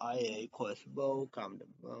Quest Bowl. Comment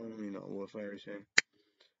below, with everything.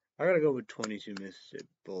 I gotta go with 22 Mississippi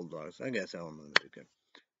Bulldogs. I guess Illinois would be good.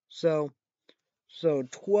 So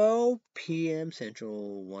 12 p.m.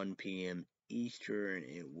 Central, 1 p.m. Eastern.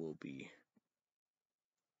 It will be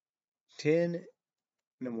 10 in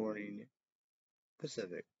the morning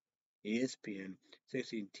Pacific. ESPN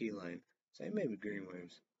 16 T-Line. Same maybe Green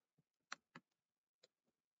Waves.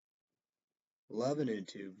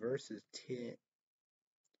 11-2 versus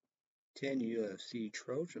 10 UFC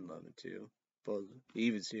Trojan 11-2. Both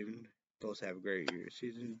even Steven. Both have a great year.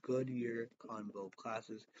 Season good year combo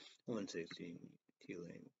classes. 116 T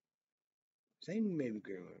Lane. Same maybe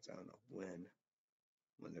Greenwoods, I don't know when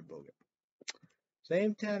they're both.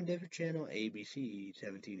 Same time, different channel, ABC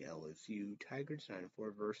 17 LSU Tigers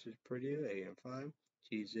 94 versus Purdue AM5.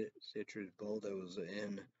 Cheez It Citrus Bowl that was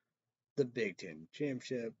in the Big Ten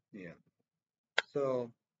Championship. Yeah.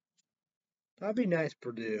 So that'd be nice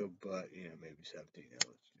Purdue, but maybe 17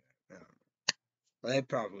 LSU. I don't know. They're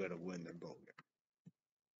probably gonna win their bowl game.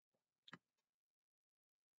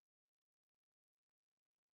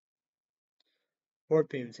 4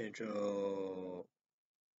 p.m. Central,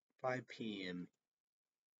 5 p.m.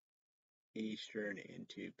 Eastern, and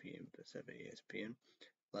 2 p.m. Pacific ESPN.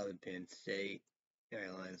 11 Penn State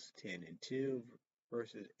Carolinas 10-2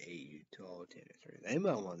 versus AU 12-3. They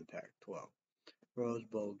might win the Pac-12. Rose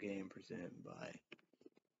Bowl game presented by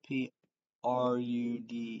PRUDE.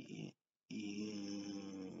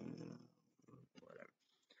 Whatever.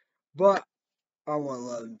 But I want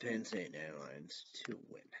 11 Penn State Carolinas to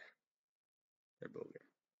win their bowl game.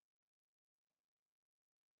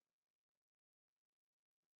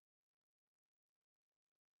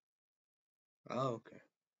 Oh, okay.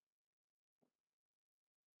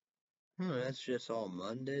 That's just all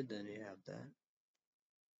Monday, then you have that.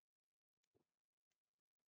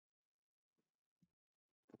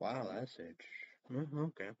 Wow, that's interesting.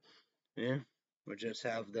 Okay. Yeah, we'll just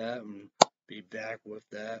have that and be back with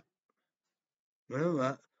that.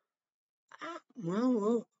 Well,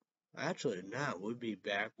 actually, not. We'll be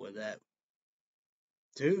back with that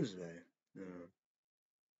Tuesday.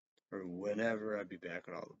 Or whenever I be back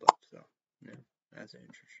on all the books. So, yeah, that's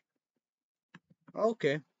interesting.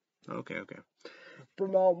 Okay.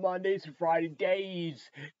 From all Mondays to Friday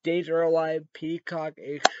days. Days are live. Peacock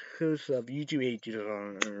exclusive. YouTube ages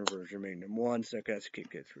on version making 1 second. That's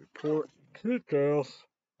Kit Kats report. Kit Kats.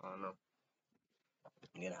 I don't know.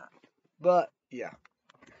 But yeah.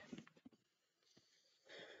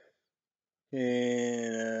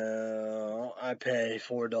 And I pay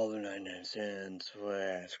 $4.99 for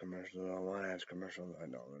ads commercials. On my ads commercials,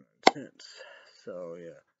 $9.09. So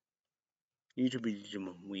yeah. YouTube,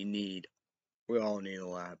 we all need a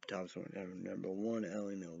laptop. So number 1,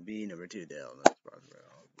 LNLV. Number 2, Dell. That's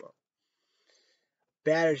well.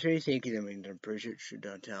 Battery, thank you. I mean, I'm pretty sure should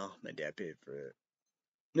not tell. My dad paid for it.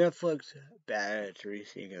 Netflix battery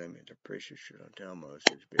thinking I mean I'm pretty sure should not tell most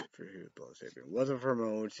is bit for Hulu Plus. If it wasn't for my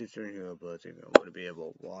own sister and Hulu Plus, I would be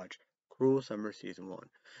able to watch Cruel Summer Season 1.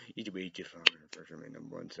 Each week just on the first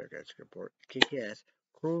number 1 sarcastic report. Kick-Ass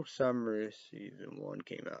Cruel Summer Season 1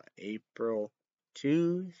 came out April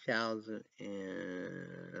 2021.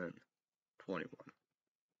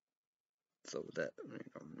 So that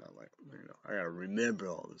I'm not like I gotta remember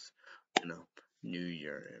all this, New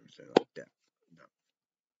Year and everything like that.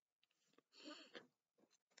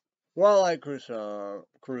 Well, like Cruel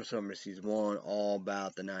Summer Season 1, all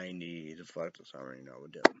about the 90s, the fuck the summer,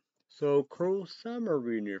 what do. So, Cruel Summer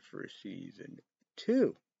renewed for Season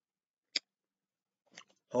 2.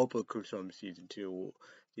 Hopefully, Cruel Summer Season 2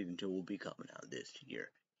 will be coming out this year,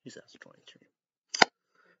 2023.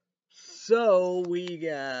 So, we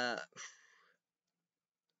got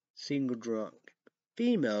Single Drunk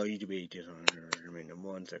Female YouTube just on her. The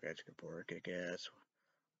one psychiatric report, Kick-Ass,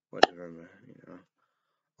 whatever,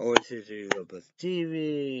 always see Lopez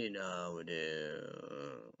TV, we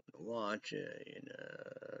do watch it,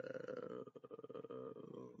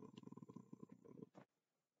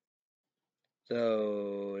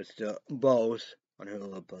 So it's the both on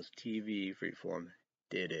Hulu Plus TV. Freeform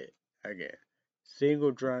did it again.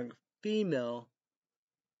 Single drunk female.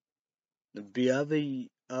 The other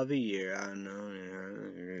year, I don't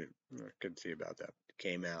know. I could see about that.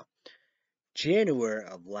 Came out January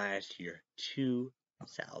of last year,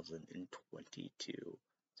 2022.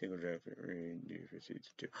 Single drunk female for season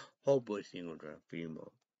 2. Hopefully, single drunk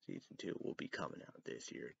female season 2 will be coming out this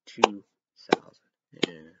year,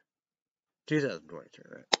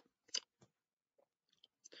 2023, right?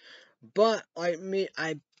 But like me,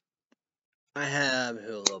 I have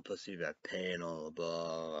Hulu Plus TV. I pay and all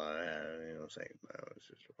above. I have, saying it's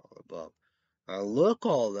just all above. I look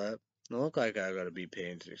all that. I look like I gotta be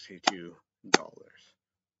paying $62,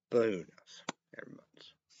 but who knows? Every month.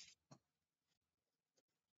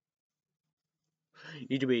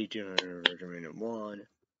 YouTube 1800 version 1.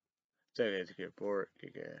 Second to get bored,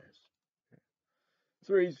 Kick-Ass.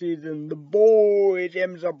 3 season, The Boys,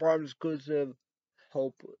 Amazon Prime exclusive.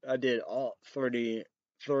 Hope I did all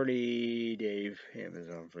 30-day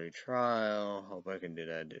Amazon free trial. Hope I can do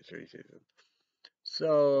that in 3 seasons.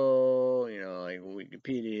 So, like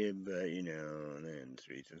Wikipedia, but, then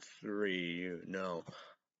season 3,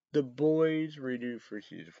 The Boys renewed for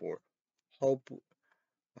season 4. Hope,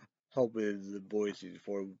 hope is The Boys season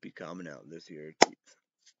 4 will be coming out this year,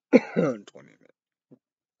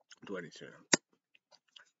 2022.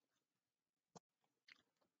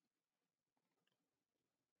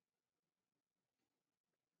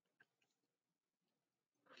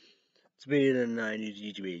 Speed in the 90s,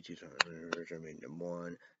 YouTube 80s, number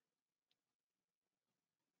 1.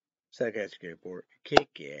 Second skateboard,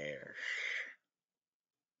 kick ass.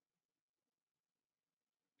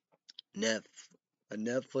 A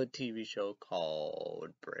Netflix TV show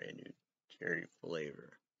called Brand New Cherry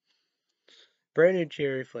Flavor. Brand New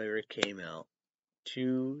Cherry Flavor came out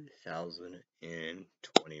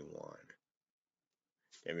 2021.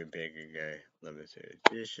 David Baker Guy, limited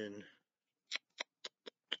edition.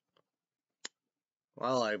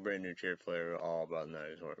 Well, I like Brand New Cherry Flavor, all about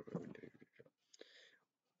 90s horror movie.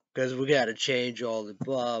 Because we gotta change all the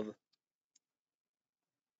above.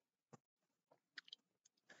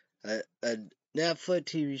 A Netflix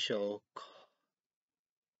TV show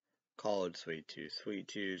called Sweet Tooth. Sweet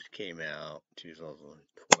Tooth came out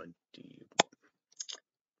 2020.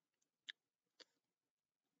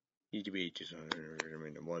 YouTube just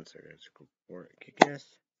one second.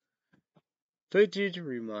 Kick-ass. Sweet Tooth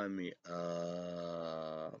remind me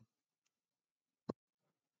of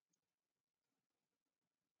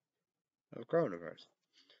coronavirus.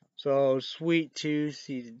 So Sweet Tooth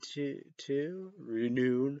season 2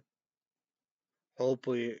 renewed.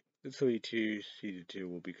 Hopefully, Sweet Tooth season 2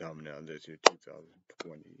 will be coming out this year,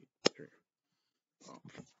 2023.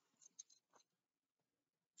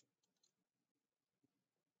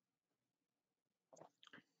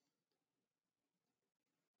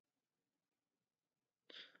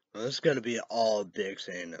 Well, it's gonna be all big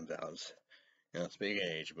saying about. Speaking of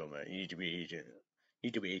HBO, man,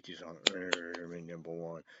 YouTube is on number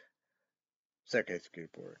 1. Second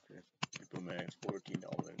skateboard. HBO Max,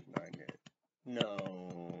 $14.99.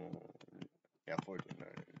 No. Yeah,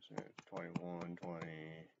 14.99. 21,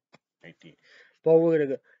 20, 18. But we're gonna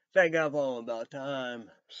go. Thank God for all about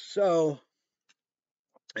time. So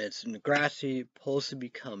it's Degrassi supposed to be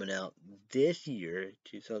coming out this year,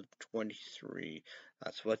 2023.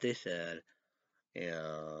 That's what they said.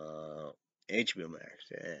 HBO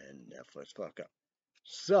Max and Netflix. Fuck up.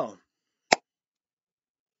 So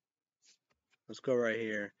let's go right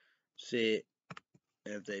here. See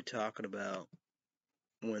if they talking about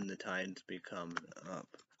when the Titans be coming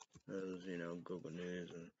up. Those, Google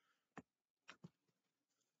News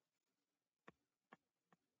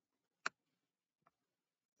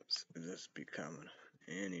and this becoming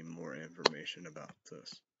any more information about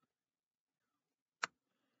this.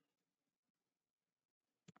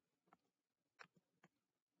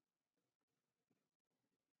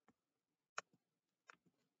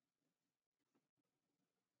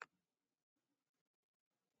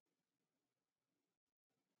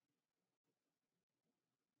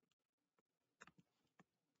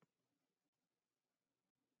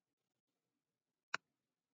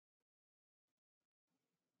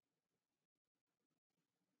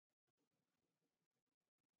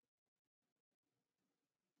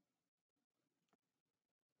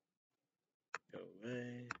 Go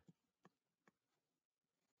away.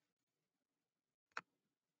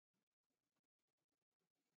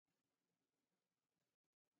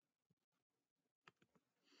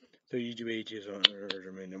 So UGH is on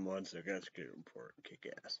remaining one, so that's good report. Kick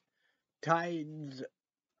ass. Titans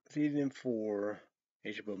season 4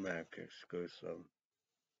 HBO Max exclusive.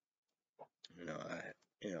 I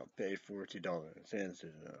paid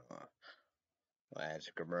 $42.00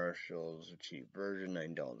 ads commercials, a cheap version,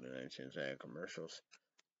 $9.99 ad commercials.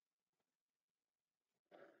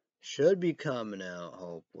 Should be coming out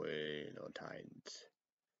hopefully, Titans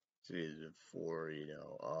season 4,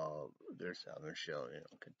 their summer show,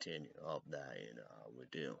 continue up that, how we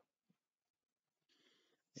do.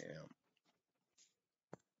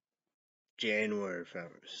 January,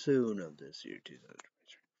 February, soon of this year, 2023.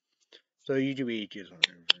 So YouTube is on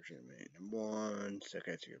version number 1,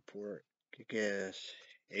 second report, Kick-Ass,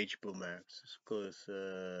 HBO Max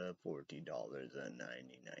exclusive,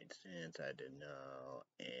 $14.99. I didn't know,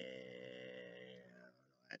 and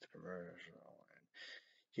that's commercial.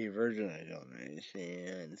 See, version I don't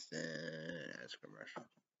understand. That's commercial.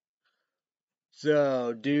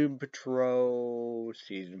 So, Doom Patrol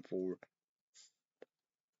season 4.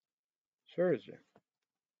 Thursday.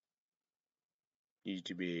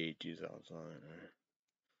 YouTube 2000.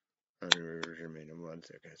 Version minimum 1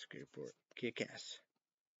 second skateboard. Kick ass.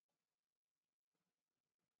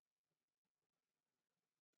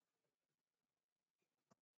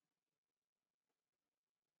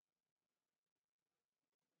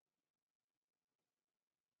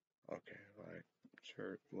 Okay, like,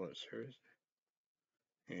 sir, what, Thursday?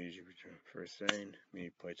 First thing, me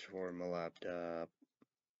plates for my laptop.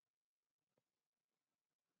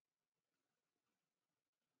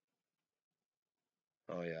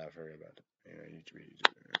 Oh yeah, I forgot about that. Yeah, YouTube.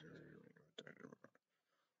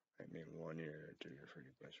 I mean, 1 year, 2 year free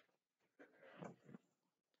place.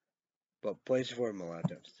 But place for my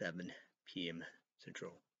laptop, 7 p.m.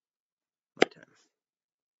 Central, my time.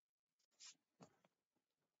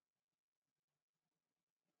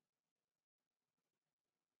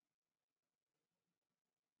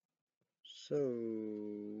 So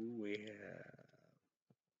we have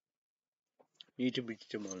YouTube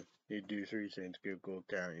someone. You do 3 things: Google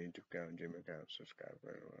account, YouTube account, Gmail account, subscribe.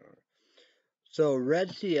 So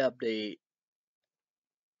Red Sea update.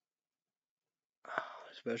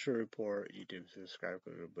 Special report. YouTube subscribe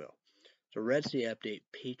to the bill. So Red Sea update.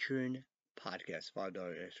 Patreon podcast.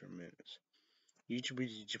 $5 extra minutes.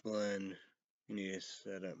 YouTube Blend. You need to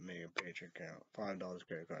set up me a Patreon account. $5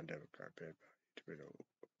 credit card, debit card, PayPal.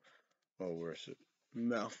 Oh, worse it.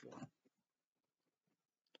 Mouthful.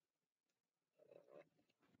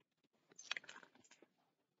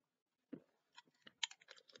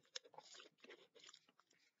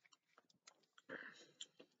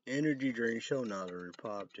 Energy drink show not a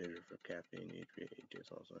repop updated for caffeine need to be 18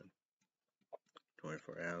 also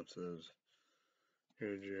 24 ounces.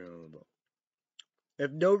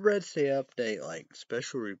 If no Red Sea update like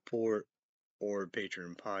special report or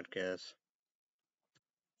Patreon podcast,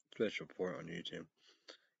 special report on YouTube.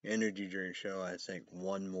 Energy drink show, I think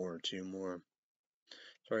 1 more, 2 more.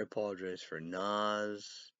 So I apologize for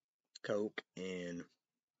Nas, Coke, and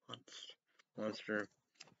Monster.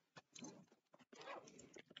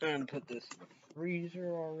 I'm gonna put this in the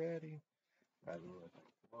freezer already.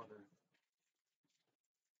 Water.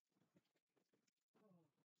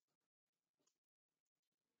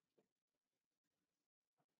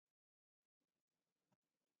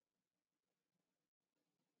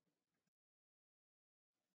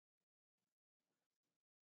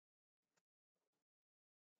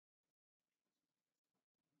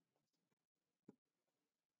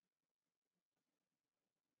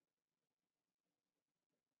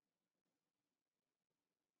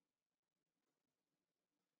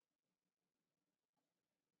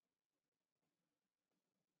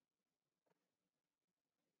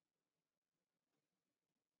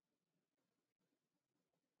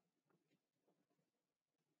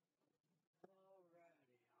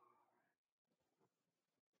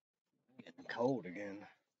 Getting cold again.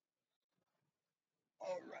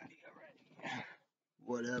 Alrighty.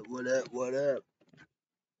 What up, what up, what up?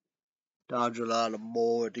 Dodge a lot of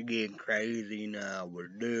boys to get crazy now. We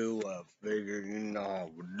do. I figured you know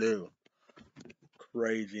how we do.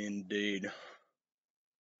 Crazy indeed.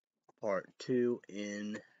 Part 2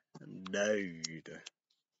 indeed.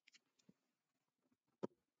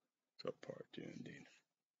 So part 2 indeed.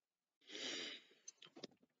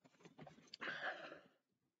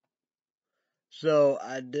 So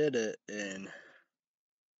I did it and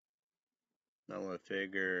I would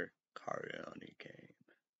figure Cariani came.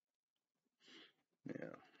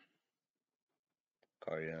 Yeah.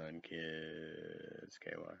 Cariani kids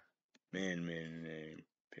KY. Man name.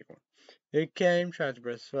 Pick one. It came, tried to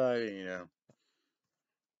breastfeed, you know.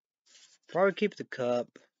 Probably keep the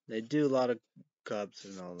cup. They do a lot of cups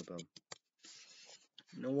and all of them.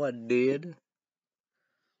 You know what I did?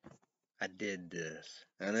 I did this.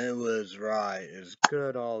 And it was right. It was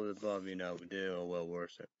good all the above, you know. We did a well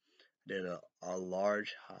worse it. Did a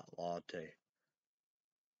large hot latte.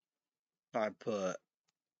 I put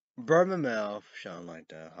burn my mouth, sound like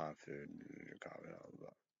that hot food coffee all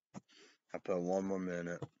above. I put 1 more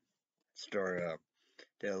minute, stir it up.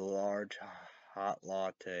 Did a large hot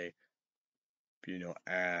latte, you know,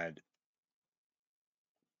 add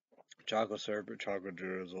chocolate syrup, chocolate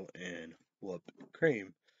drizzle, and whipped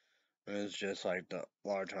cream. And it's just like the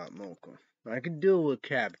large hot mocha. I could do it with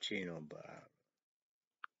cappuccino, but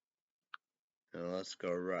now let's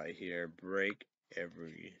go right here. Break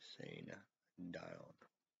everything down.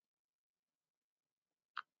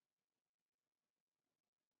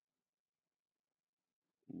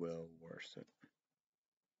 Will worsen.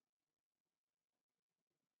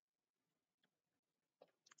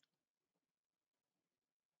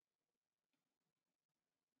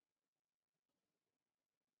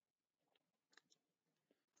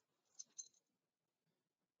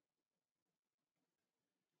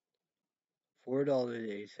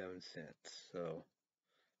 $4.87. So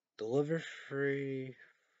deliver free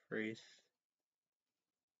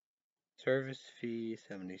service fee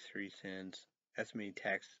 73 cents. Estimated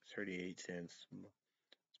tax 38 cents.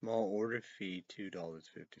 Small order fee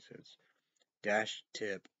 $2.50. Dash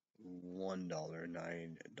tip $1,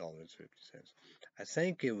 $9.50. I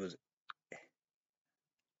think it was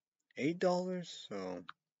 $8, so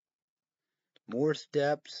more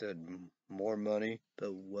steps and more money,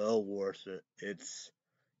 but well worth it.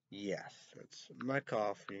 Yes, it's my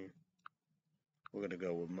coffee. We're gonna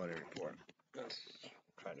go with money report. Let's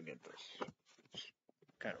try to get this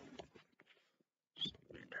kind of.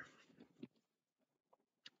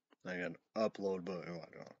 I got an upload button.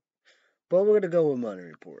 But we're gonna go with money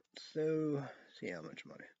report. So see how much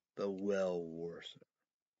money, but well worth it.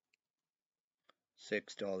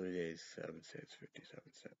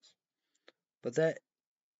 $6.87.57. But that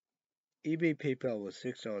eBay PayPal was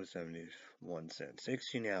 $6.71.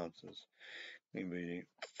 16 ounces. Maybe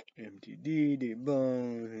MTD,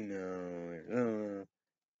 debone,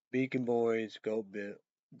 Beacon Boys, goat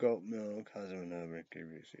milk, husband number,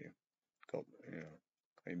 KBC, goat,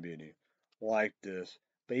 clean beauty. Like this.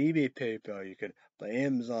 But eBay PayPal you could, but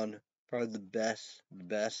Amazon probably the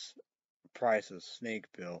best prices.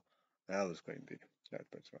 Snakeville, that was clean beauty.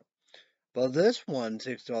 That's right. But this one,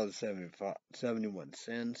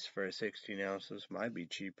 $6.71 for 16 ounces, might be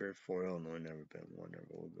cheaper. For Illinois, never been one, never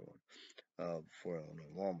will be one. For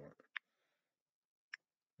Illinois Walmart.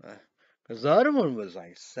 Because the other one was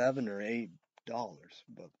like $7 or $8,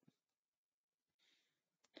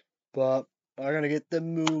 but I gotta get the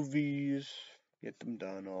movies, get them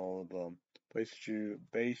done, all of them.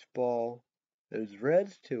 Baseball. There's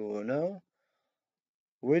Reds 2-0.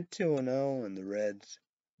 We're 2-0, and the Reds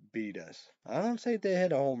beat us. I don't think they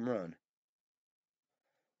hit a home run.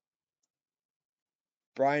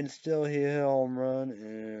 Brian still hit a home run,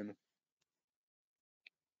 and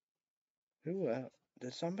who else?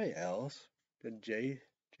 Did somebody else? Did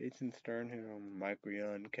Jason Stern hit him? Michael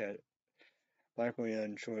Young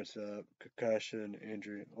shortstop, concussion,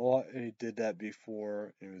 injury. Oh, he did that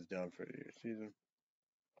before and was done for the season.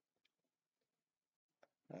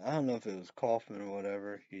 I don't know if it was Kaufman or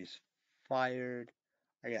whatever. He's fired.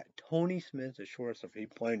 I got Tony Smith, the shortstop. He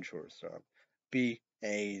played shortstop.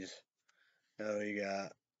 B.A.'s. Now we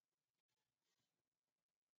got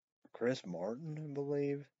Chris Martin, I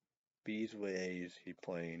believe. B's with A's. He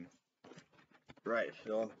playing right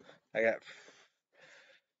field. I got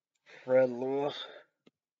Fred Lewis.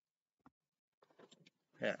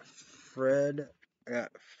 Yeah, I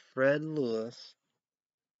got Fred Lewis.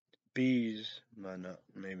 B's,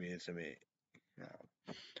 maybe it's a me. No.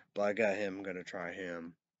 But I got him. I'm gonna try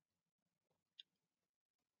him.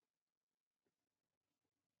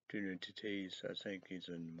 Junior Tatis, I think he's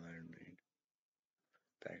in minor league.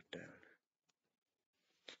 Back down.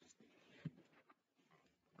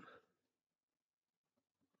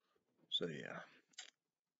 So yeah.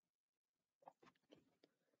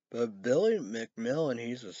 But Billy McMillan,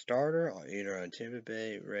 he's a starter either on Tampa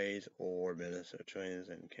Bay Rays or Minnesota Twins,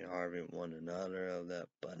 and Ken Harvey won another of that,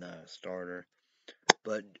 but not a starter.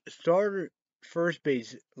 But starter, first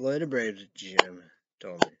base, Atlanta Braves, Jim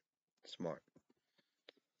told me. Smart.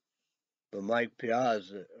 But Mike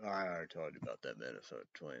Piazza, I already told you about that Minnesota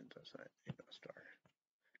Twins. That's not starter.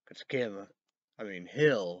 Because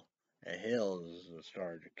Hill, and Hill is the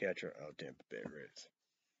starter catcher of Tampa Bay Rays.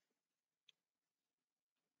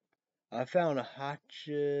 I found a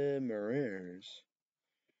Hachi Mariners,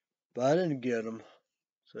 but I didn't get him.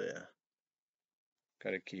 So yeah,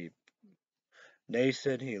 gotta keep. They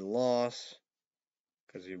said he lost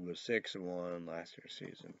because he was 6-1 last year's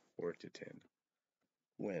season, 4-10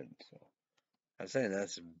 wins. So I'm saying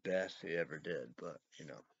that's the best he ever did. But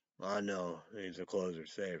I know he's a closer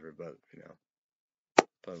saver, but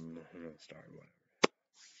put him start whatever.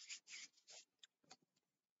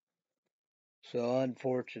 So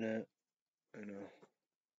unfortunate,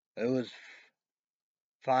 It was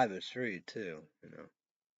 5-3 too,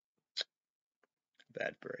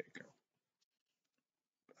 Bad break.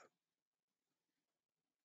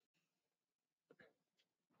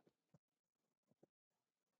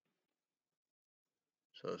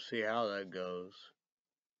 So see how that goes.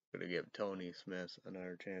 Gonna give Tony Smith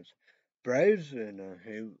another chance. Braves,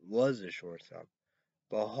 he was a shortstop.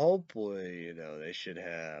 But hopefully, they should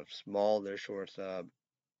have Small their shortstop,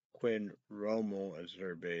 Quinn Romo as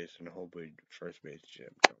third base, and hopefully first base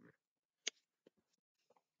Jim Thome.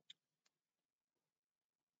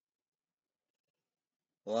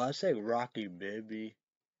 Well, I say Rocky Bibby,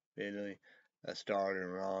 Finley, a starter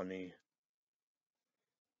Ronnie,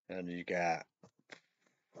 and you got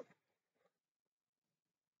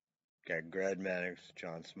Greg Maddux,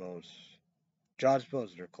 John Smoltz. John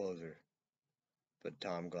Smoltz their closer, but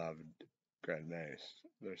Tom Glavine, Greg Maddux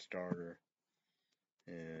their starter,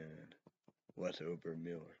 and Wes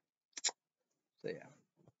Obermiller. So yeah.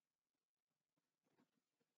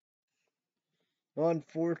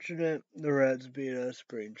 Unfortunate, the Reds beat us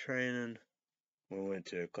spring training. We went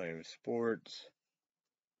to Acclaim Sports.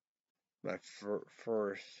 My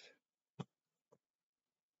first,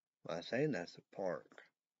 well, I'm saying that's a park.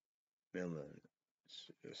 Millman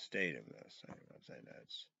Stadium, I'm saying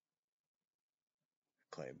that's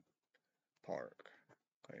Acclaim Park.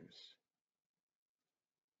 Claims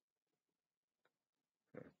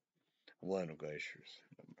Atlanta Glaciers.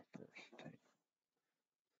 My first team.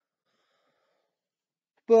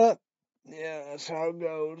 But yeah, that's how it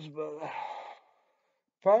goes. But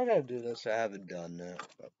probably gotta do this. I haven't done that,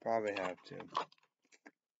 but probably have to.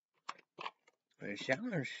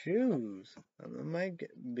 Shower shoes. I might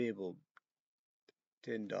be able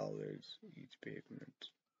 $10 each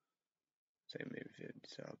pigment. Say maybe 50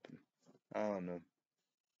 something. I don't know.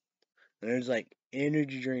 There's like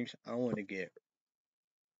energy drinks. I want to get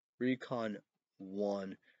Recon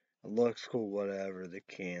 1. It looks cool, whatever. The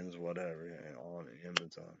cans, whatever, on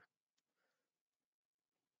Amazon.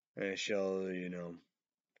 And it shows,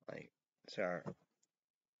 like sour.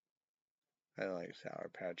 I like Sour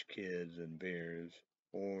Patch Kids and beers.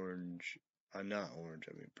 Orange. Not orange.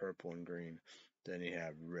 I mean purple and green. Then you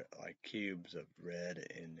have like cubes of red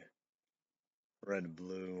and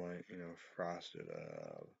blue, like frosted.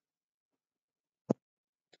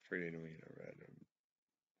 Forgetting red.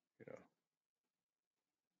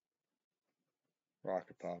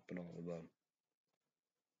 Rocket Pop and all of them.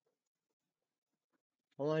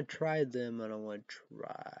 Well, I tried them, and I want to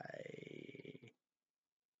try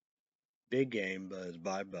Big Game Buzz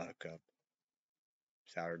by Buttercup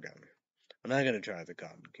Sour Gummy. I'm not gonna try the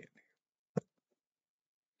cotton candy.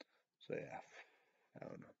 So yeah, I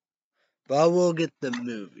don't know. But I will get the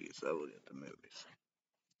movies.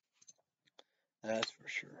 That's for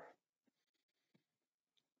sure.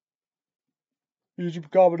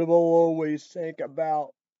 YouTube comment will always think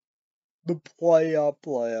about the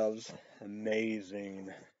playoffs. Amazing.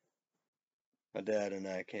 My dad and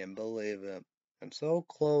I can't believe it. I'm so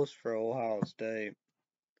close for Ohio State.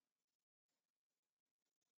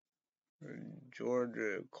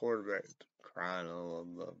 Georgia quarterback crying all of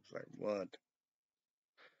them. It's like, what?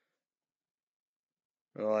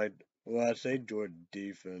 Well, I say Georgia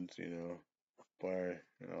defense, player,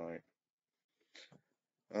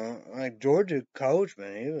 like Georgia coach,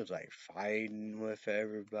 man, he was like fighting with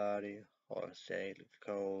everybody. Ohio State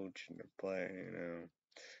coach and the player,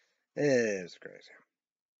 it is crazy.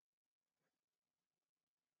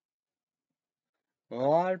 A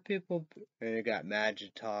lot of people, and you got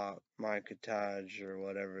Magic Top, Micah Taj, or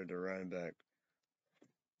whatever, the running back.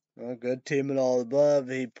 Well, good team and all above.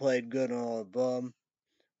 He played good and all above.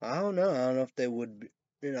 I don't know. I don't know if they would,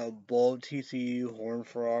 blow TCU Horned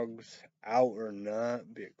Frogs out or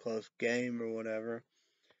not. Be a close game or whatever.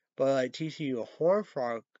 But like TCU Horned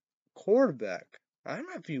Frog quarterback, I don't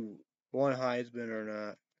know if he won Heisman or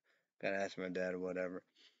not. Gotta ask my dad or whatever.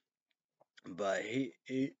 But he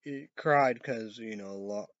cried because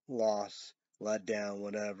lost, let down,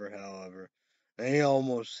 whatever. However, and he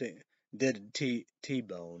almost did a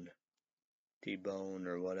T-bone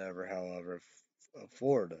or whatever. However,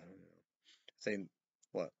 Florida, say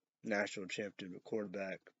what national champion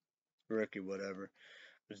quarterback, rookie, whatever,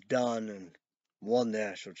 was done and won the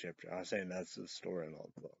national championship. I'm saying that's the story in all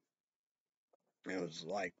the book. It was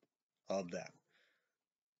like of that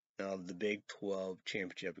of the Big 12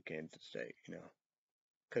 championship at Kansas State,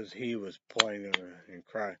 because he was playing and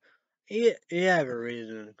crying. He had a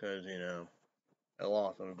reason because they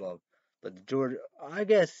lost on the above. But the Georgia, I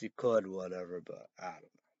guess he could, whatever, but I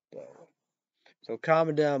don't know. So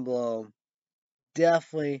comment down below.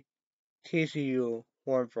 Definitely TCU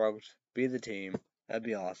Horned Frogs be the team. That'd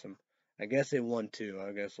be awesome. I guess they won too.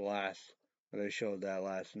 I guess they showed that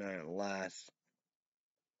last night.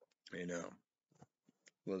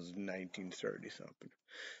 Was 1930 something.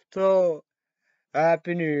 So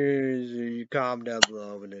Happy New Year's. You comment down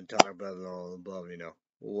below and then talk about it all above.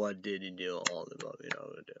 What did you do all above? To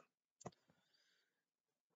do.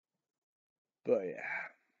 But yeah.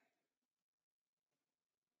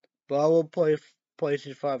 But I will play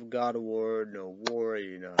PlayStation 5 God of War, no war,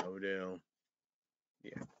 how we do.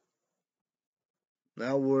 Yeah.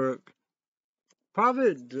 That'll work.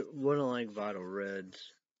 Probably wouldn't like Vital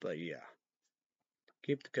Reds, but yeah.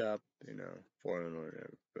 Keep the cup, for Illinois.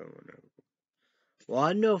 Well,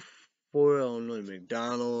 I know for Illinois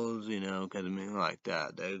McDonald's, because like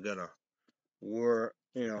that. They're gonna work,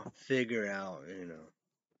 figure out, an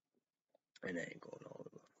angle and all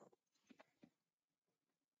of that.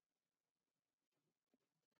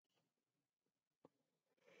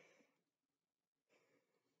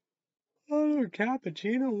 regular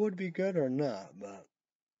cappuccino would be good or not, but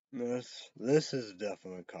this is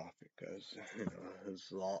definitely coffee because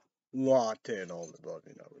it's latte and all the above.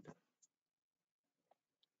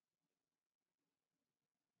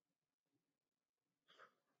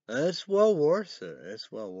 It's well worth it.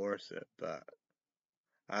 It's well worth it, but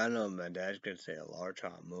I don't know. My dad's gonna say a large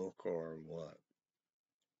hot mocha or what,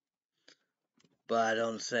 but I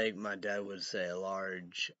don't think my dad would say a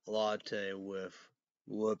large latte with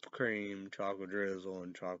whipped cream, chocolate drizzle,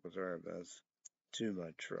 and chocolate syrup. That's too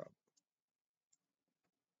much trouble.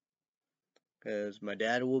 Because my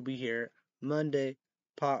dad will be here Monday,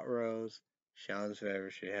 pot roast, Sean's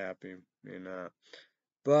favorite, she happy,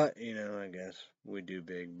 But, I guess we do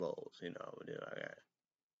big bowls, we do. I gotta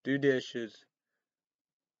do dishes.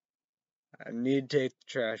 I need to take the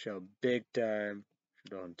trash out big time.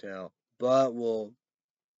 Don't tell. But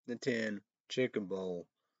the tin, chicken bowl,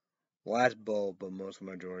 last bowl, but most of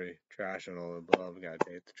the majority, trash and all the above. We gotta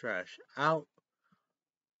take the trash out.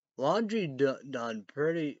 Laundry done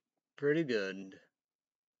pretty good.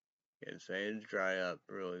 It's saying to dry up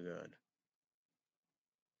really good.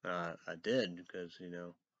 I did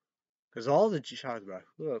because all the talked about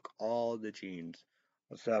look all the jeans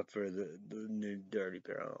except for the new dirty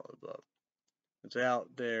pair all above. It's out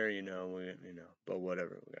there, but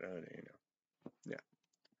whatever we got yeah.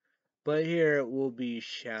 But here it will be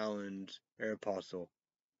Shallon's Aeropostale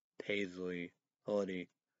Paisley hoodie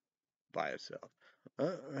by itself.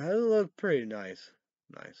 It look pretty nice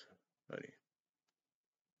hoodie.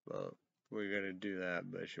 But we're gonna do that,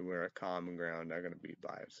 but it should wear a common ground. Not gonna be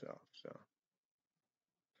by itself.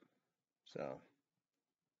 So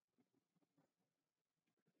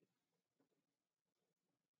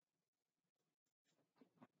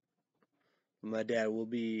my dad will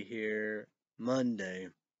be here Monday.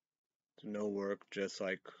 So no work, just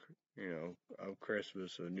like of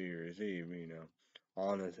Christmas or New Year's Eve.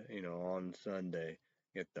 On Sunday,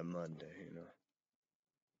 get the Monday.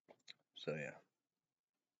 So yeah.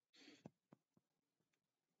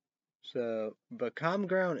 So, but Common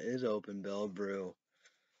Ground is open.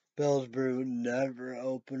 Bell's Brew never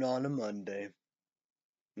open on a Monday.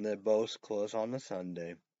 And they both close on a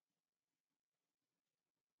Sunday.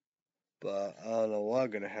 But I don't know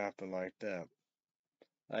what's gonna happen like that.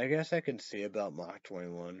 I guess I can see about Mach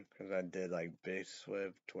 21 because I did like base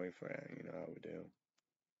Swift 24. How we do.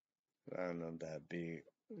 I don't know if that'd be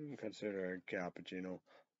considered a cappuccino,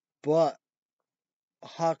 but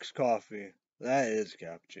Hawk's coffee that is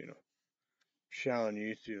cappuccino. Sean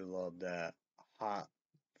used to love that hot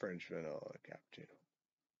French vanilla cappuccino.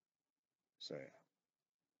 So yeah.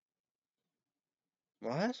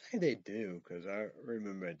 Well, I say they do because I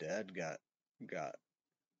remember my dad got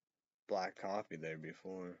black coffee there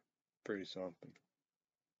before. Pretty something.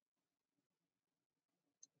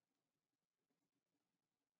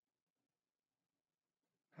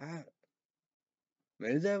 I,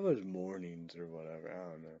 Maybe that was mornings or whatever. I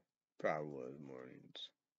don't know. Probably was mornings.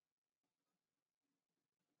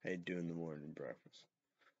 Hey, doing the morning breakfast.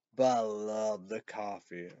 But I love the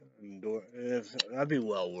coffee. That'd be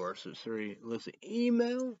well worth it. Listen,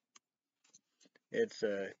 email. It's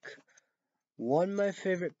one of my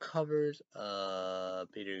favorite covers.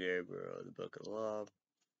 Peter Gabriel, The Book of Love.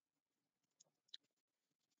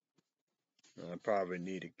 I probably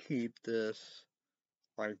need to keep this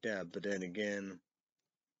like that, but then again,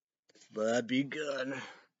 but that'd be good.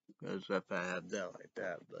 Because if I have that like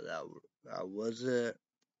that, but that was it.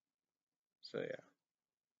 So yeah.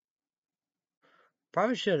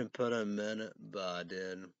 Probably shouldn't put a minute, but I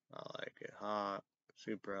did. I like it hot,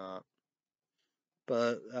 super hot.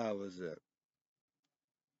 But that was it.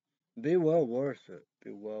 Be well worth it.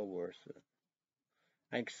 Be well worth it.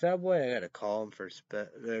 Like Subway, I gotta call them for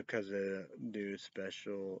because they do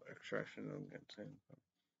special extraction on thing.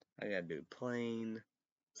 I gotta do plain.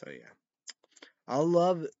 So yeah, I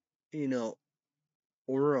love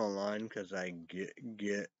order online because I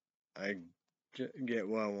I get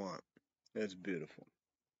what I want. It's beautiful.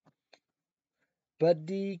 But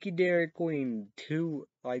the Dairy Queen, two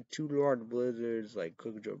large blizzards, like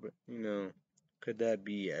Cookie Jar, could that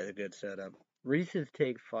be a good setup? Reese's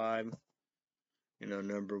Take 5,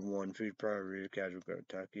 number one food priority, casual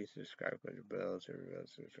Kentucky, subscribe to your bells, everybody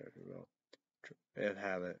subscribe to your bell. If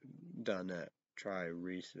haven't done that, try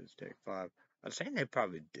Reese's Take 5. I'm saying they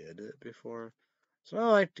probably did it before. So I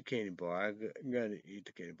like the candy bar. I'm gonna eat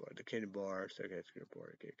the candy bar. The candy bar, second ice cream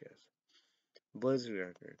bar, KKS.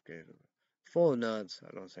 Blizzard, okay. Full of nuts.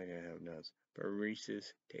 I don't think I have nuts. But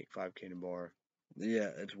Reese's Take 5 candy bar.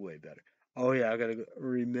 Yeah, it's way better. Oh yeah, I gotta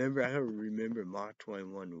remember Mach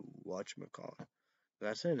 21 whatchamacallit.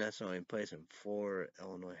 That's the only place in Florida,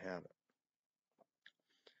 Illinois have it.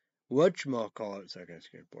 whatchamacallit second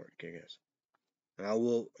skateboard kick-ass. And I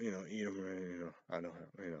will, eat them, I don't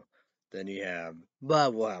have, Then you have,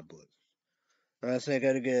 but we'll have Blizzard. I say I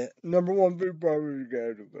gotta get number one food probably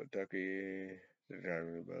go to Kentucky. I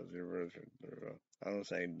don't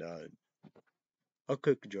say none. I'll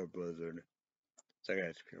cook Joe Blizzard. Second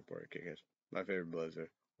ice cream board kick-ass. My favorite Blizzard.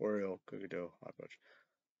 Oreo, cookie dough, hot fudge.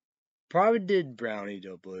 Probably did brownie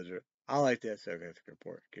dough Blizzard. I like that second ice cream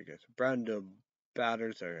board kick-ass. Brownie dough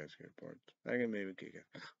batter, second ice cream board. I can maybe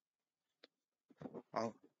kick-ass. I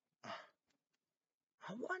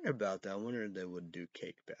wonder about that. I wonder if they would do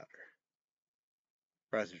cake batter.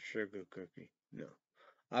 Frosted sugar cookie. No.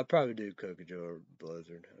 I'd probably do cookie dough or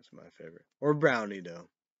Blizzard. That's my favorite. Or brownie dough.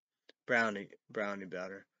 Brownie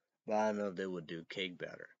batter. But I don't know if they would do cake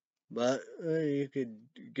batter. But you could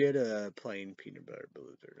get a plain peanut butter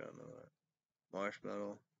Blizzard. I don't know that.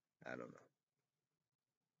 Marshmallow. I don't know.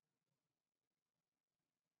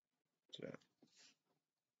 So.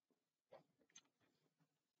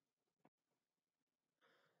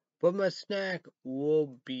 But my snack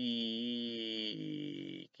will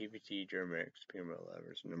be KFC German Experiment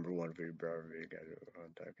Lovers. Number one for your brother. You guys are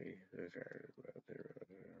on Kentucky.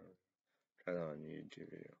 Try that on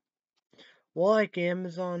YouTube video. Well, like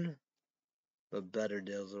Amazon, but better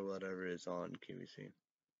deals or whatever is on QVC. I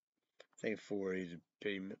think 4 easy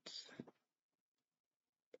payments.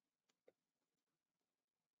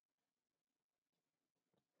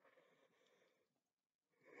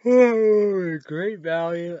 Great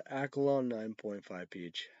value. Akalon 9.5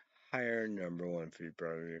 peach. Higher number one food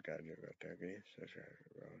product. You got to Kentucky. So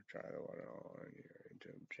try the one on your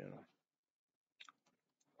YouTube channel.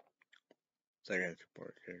 Second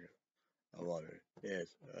support. I love it.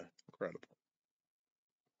 It's incredible.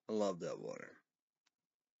 I love that water.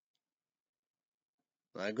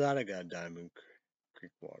 I'm glad I got Diamond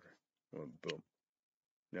Creek water. Oh, boom.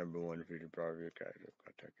 Number one food product. You got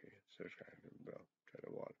Kentucky. So try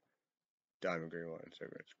the water. Diamond Green water.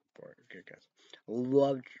 Second support. Kick-ass. I would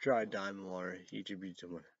love to try Diamond water. YouTube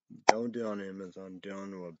someone. Don't do it on Amazon. Do it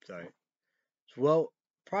on the website. Well,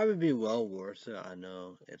 probably be well worth it. I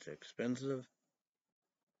know it's expensive,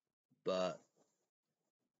 but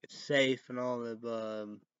it's safe and all that. But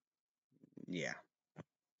yeah,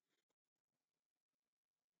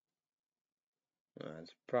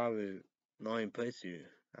 it's probably the only place you.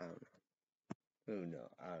 I don't know. Who knows?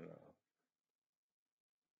 I don't know.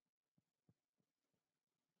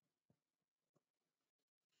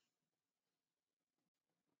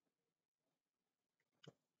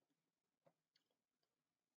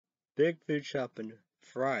 Big food shopping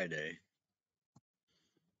Friday.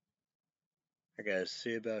 I gotta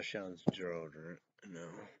see about Sean's deodorant. No,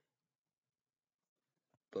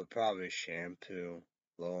 but probably shampoo,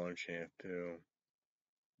 low on shampoo,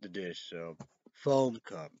 the dish soap, foam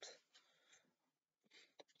cups.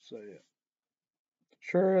 So yeah,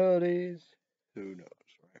 sure hoodies. Who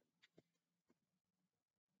knows, right?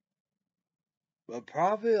 But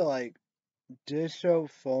probably like dish soap,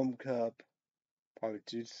 foam cup.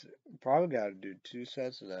 Probably gotta do 2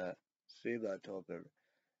 sets of that. See about toilet paper.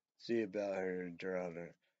 See about her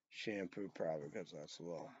deodorant, shampoo probably because that's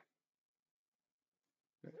low.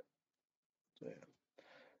 So yeah,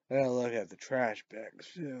 I gotta look at the trash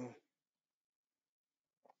bags too.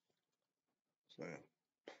 So yeah.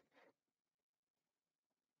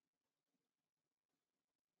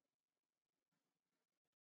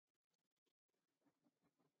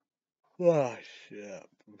 Oh shit.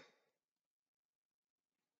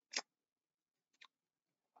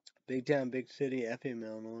 Big town, big city, FM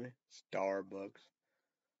Illinois, Starbucks.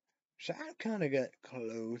 So I kind of got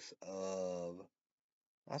close of.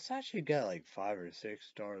 I actually got like 5 or 6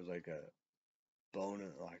 stars, like a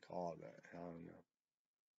bonus, like all that. I don't know.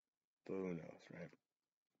 Who knows, right?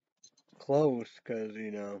 Close, cause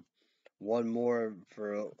one more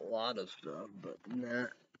for a lot of stuff, but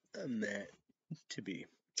not meant to be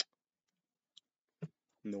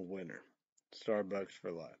the winner. Starbucks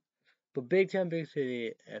for life. But Big Town, Big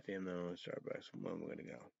City, FML, and Starbucks. Where am I gonna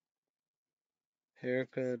go?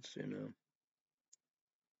 Haircuts.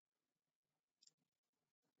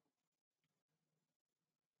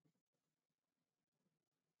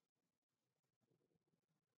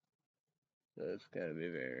 So it's gotta be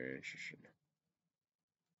very interesting.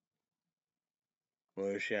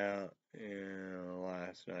 Wish out,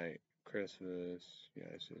 last night, Christmas,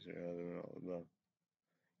 sister, other one, all above.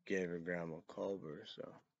 Gave her grandma Culver, so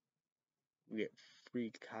we get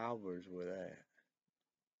free Culvers with that.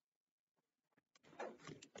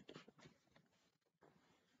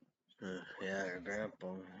 Yeah, her grandpa.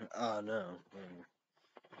 Oh no,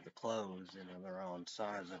 the clothes, they're on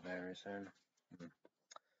size of everything.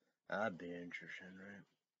 That'd be interesting, right?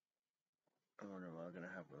 I wonder what I'm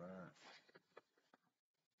gonna have with that.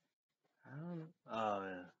 I don't know. Oh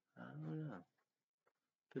yeah, I don't know.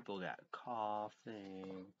 People got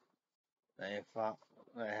coughing. They thought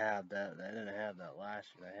they had that. They didn't have that last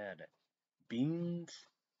year. They had beans,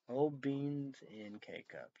 whole beans in K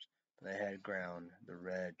cups. They had ground, the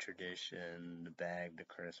red tradition, the bag, the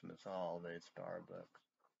Christmas, all the Starbucks.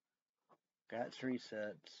 Got 3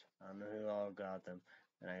 sets. I don't know who all got them.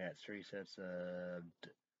 And I got 3 sets of.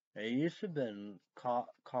 It used to have been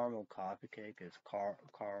caramel coffee cake. It's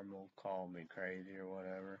caramel call me crazy or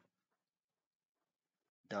whatever.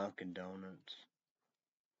 Dunkin' Donuts.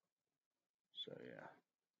 So yeah.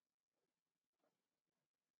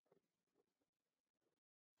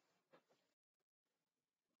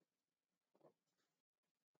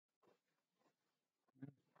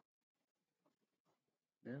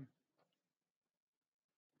 Yeah.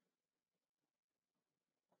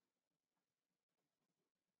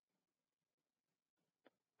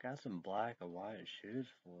 Got some black and white shoes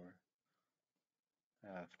for. I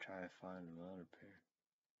have to try to find another pair.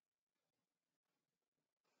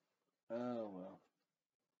 Oh well.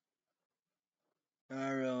 I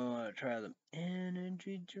really want to try the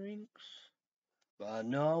energy drinks. But I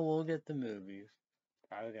know I will get the movies.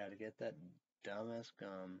 Probably got to get that dumbass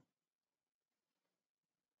gum.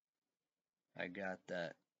 I got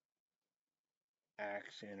that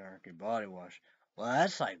Axe Anarchy body wash. Well,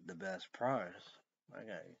 that's like the best price. I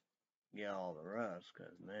gotta get all the rest,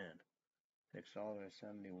 cause man,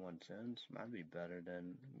 $6.71 might be better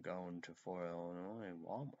than going to Fort Illinois and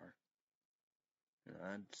Walmart.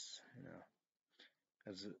 That's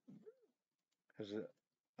cause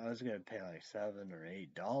I was gonna pay like $7 or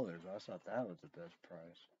 $8. I thought that was the best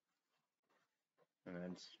price. And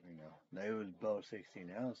that's they was both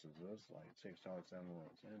 16 ounces. It was like $6.71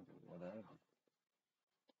 or whatever.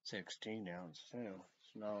 16 ounce too.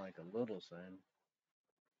 It's not like a little thing.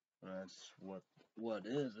 That's what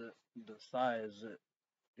is it? The size it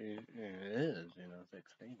is,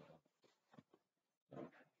 16.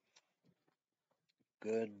 So,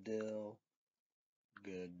 good deal,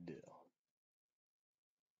 good deal.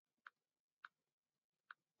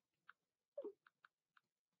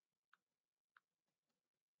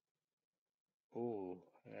 Oh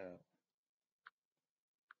yeah,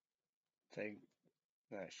 take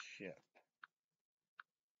that ship.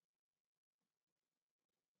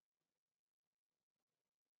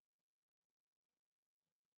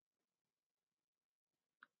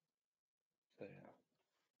 So yeah,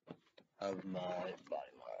 of my body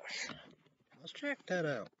wash. Let's check that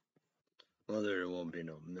out. Well, there won't be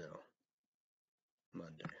no mill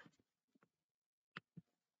Monday.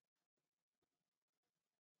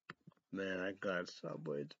 Man, I got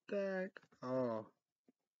Subway's back. Oh,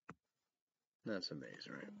 that's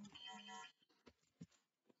amazing, right?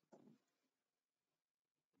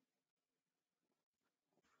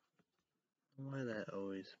 Why that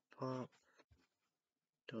always pop?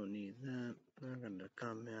 Don't need that. I'm gonna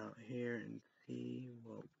come out here and see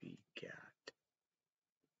what we got.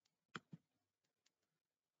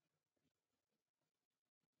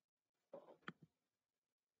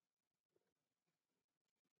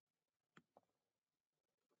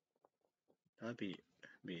 That'll be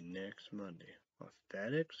next Monday. Well,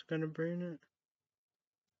 FedEx gonna bring it?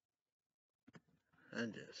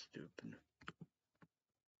 That's just stupid.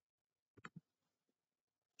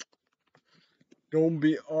 Don't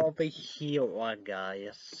be over here,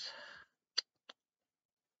 guys.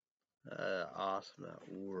 Awesome,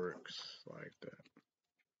 that works like that.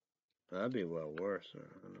 That'd be well worse.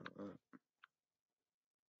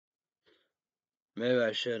 Maybe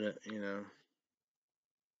I shouldn't,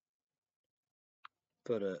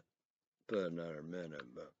 put another minute,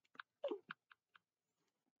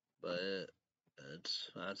 but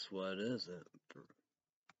that's what is it.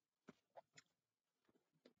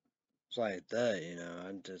 It's like that,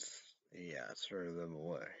 I just throw them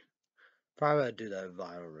away. Probably I'd do that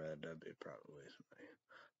Vital Red. That'd be probably something.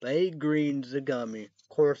 But 8 Green's the gummy. Of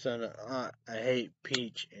course, I hate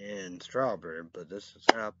peach and strawberry, but this is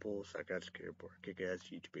apple, so I got skateboard, kick-ass,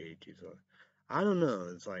 GTP, so I don't know.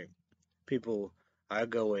 It's like people, I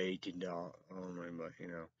go with $18 only, but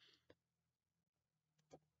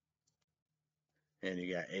and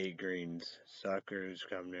you got 8 Greens suckers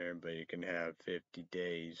come there, but you can have 50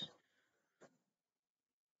 days.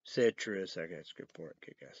 Citrus, I got skateboard,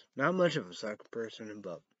 kick-ass. Not much of a sucker person,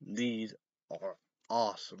 but these are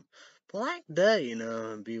awesome. Black Day,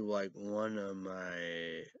 would be like one of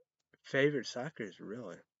my favorite suckers,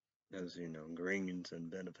 really. As, greens and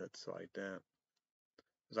benefits like that.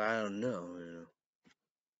 Because I don't know,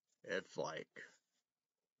 if like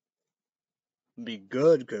be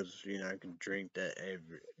good because I can drink that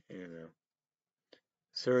every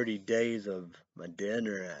 30 days of my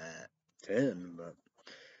dinner at 10, but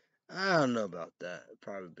I don't know about that. It'd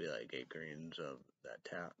probably be like 8 grains of that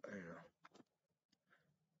tap.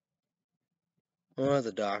 Well,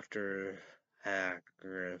 the doctor, hack,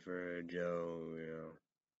 Grifford, Joe,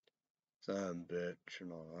 some bitch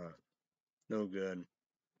and all that. No good.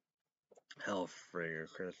 Health freaker,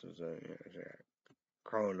 Christmas,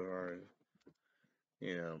 coronavirus.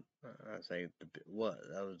 I think what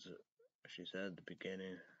that was. She said at the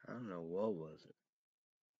beginning. I don't know what was it.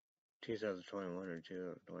 2021 or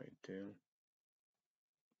 2022.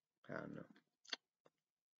 I don't know.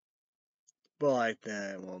 But like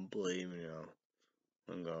that, I won't believe.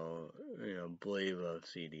 And go. Believe of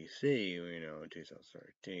CDC.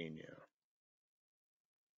 2013.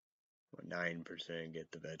 9%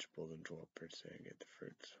 get the vegetables and 12% get the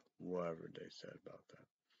fruits. Whatever they said about that.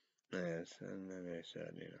 Yes, and then they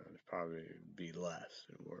said, it'd probably be less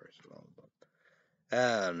and worse and all about that. I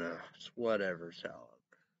don't know. It's whatever salad.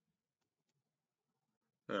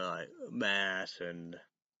 Like mass and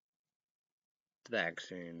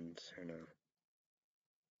vaccines,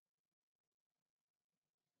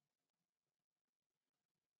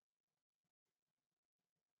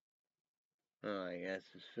 I guess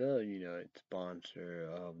it's Phil, it's sponsor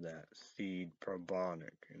of that seed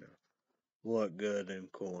probiotic, What good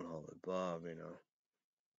and cool and all above,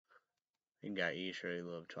 You got Eat Sure You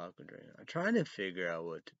Love chocolate drink. I'm trying to figure out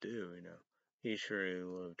what to do, Eat Sure You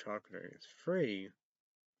Love chocolate drink is free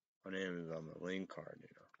on Amazon, the link card,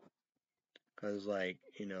 Cause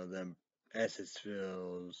them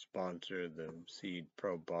Essensville sponsor the seed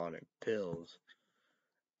probiotic pills.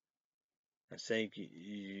 I think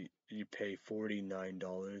you pay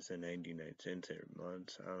 $49.99 every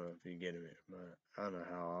month. I don't know if you get them every month. I don't know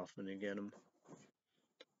how often you get them.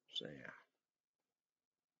 So yeah.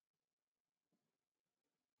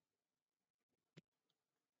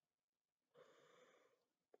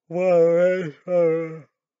 Well,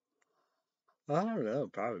 I don't know.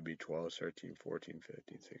 Probably be 12, 13, 14,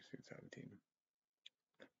 15, 16, 17.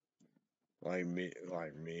 Like me,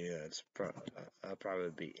 I'll probably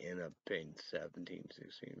be in a paying 17,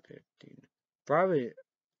 16, 15. Probably,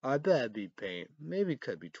 I bet I'd be paying, maybe it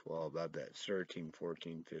could be 12. I bet 13,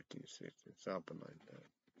 14, 15, 16, something like that.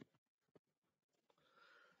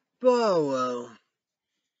 But well,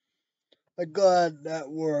 I'm glad that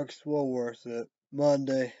works. Well worth it.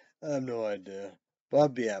 Monday, I have no idea. But I'll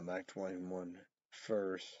be at Mac 21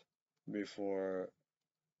 first before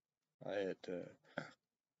I hit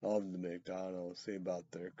all the McDonald's, see about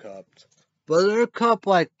their cups. But their cup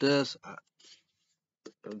like this,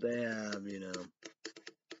 they have,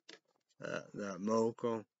 that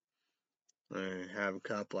mocha. They have a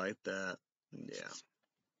cup like that. Yeah.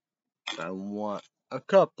 I want a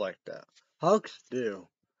cup like that. Hucks do.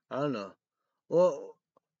 I don't know. What,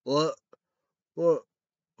 what,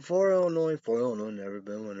 for Illinois, never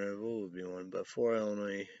been one, never will be one, but for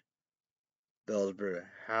Illinois, Bellsboro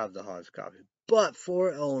have the hottest coffee. But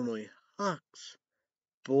for Illinois Hucks,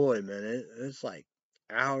 boy, man, it's like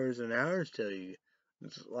hours and hours till you.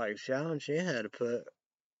 It's like Shallon, she had to put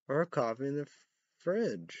her coffee in the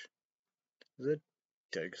fridge. It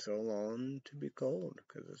takes so long to be cold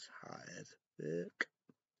because it's hot as thick.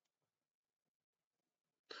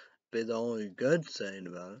 Be the only good saying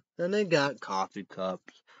about it. And they got coffee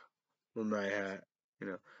cups. We might have,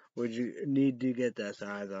 would you need to get that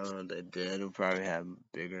size? I don't know if they did. They'll probably have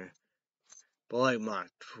bigger. But like my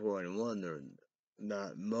 21, they're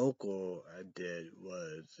not Mokel I did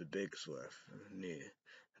was the Big Swift. Yeah.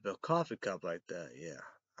 The coffee cup like that, yeah.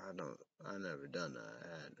 I never done that. I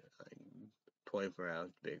had like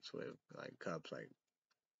 24-ounce Big Swift like cups like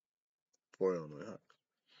 4 Illinois Hucks.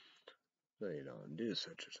 So you don't do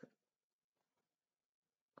such a thing.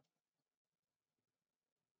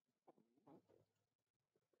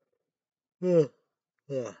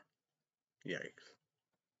 Yikes.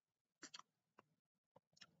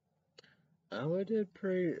 We did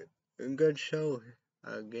pretty good show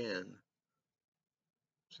again.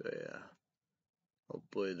 So yeah.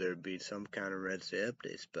 Hopefully there'll be some kind of Red State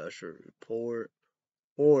Update special report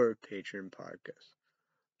or Patreon podcast.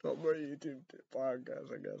 Not my YouTube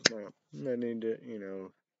podcast, I guess not. I need to,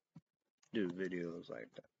 do videos like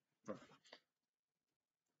that.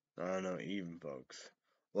 I don't know, even folks.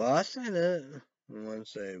 Well, I say that. I want to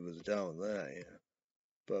say it was done with that, yeah.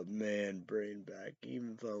 But man, bring back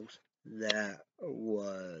even folks. That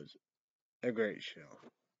was a great show.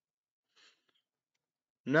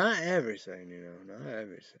 Not everything, not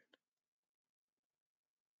everything.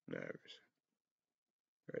 Not everything.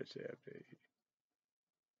 Red State Update.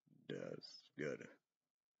 does good.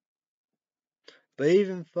 But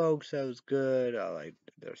even folks that was good, I like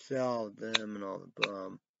their self, them, and all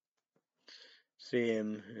the see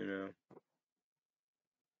him,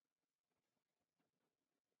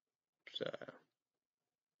 So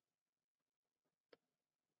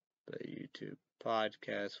the YouTube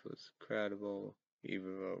podcast was credible,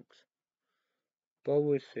 even folks. But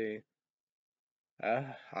we'll see.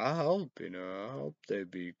 I hope, I hope they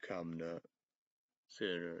be coming up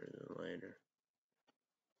sooner than later.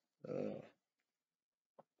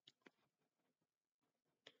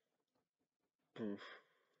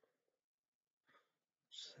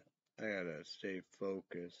 I gotta stay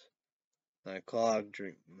focused. My clock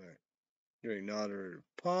drink another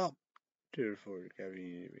pop to for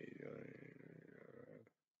Kevin.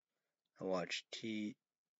 I watch TERIFER.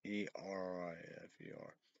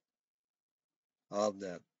 I love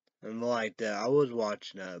that. And like that, I was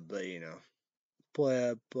watching that, but play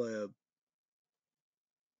up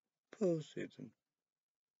postseason.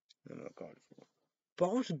 I'm not called for.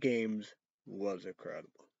 Both games was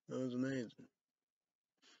incredible. It was amazing.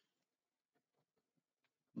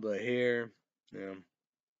 But here, 9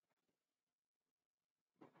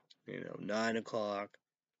 o'clock,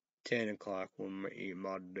 10 o'clock when we eat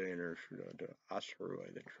my dinner, I threw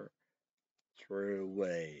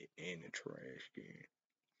away in the trash can.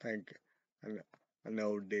 Thank you. I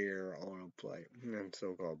know deer on a plate. And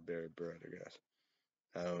so-called berry bread, I guess.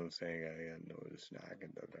 I don't think I got no snack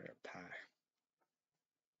and the pie.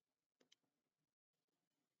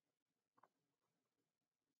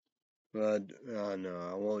 But no,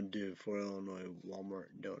 I won't do for Illinois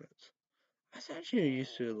Walmart donuts. I actually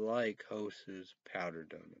used to like Hostess powder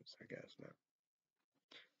donuts, I guess now.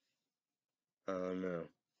 I don't know.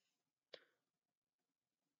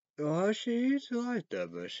 Well, she used to like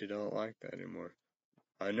that, but she don't like that anymore.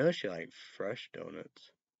 I know she liked fresh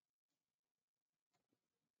donuts.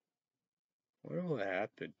 I wonder what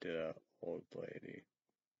happened to that old lady.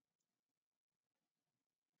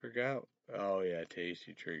 Forgot. Oh yeah,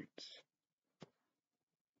 Tasty Treats.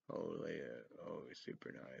 Oh yeah, always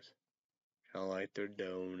super nice. I like their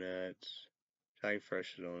donuts. I like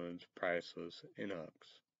fresh donuts, priceless, in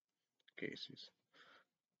Hucks. Casey's.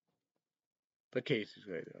 But Casey's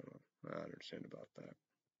great, I understand about that.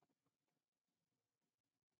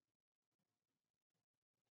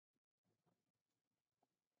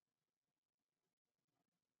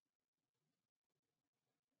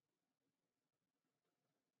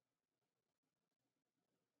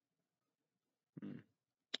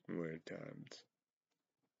 Weird times.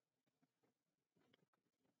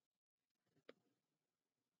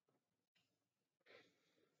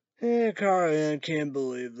 Yeah, Carl, I can't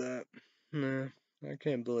believe that. No, I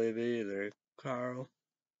can't believe it either, Carl.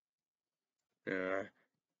 Yeah,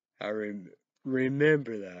 I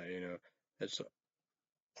remember that, It's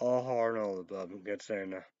all hard and all above. I'm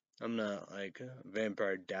saying I'm not like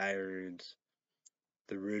Vampire Diaries,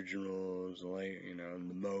 the originals, like,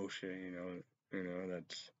 the motion,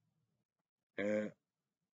 that's. Yeah,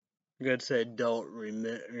 I'm gonna say don't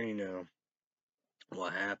remember,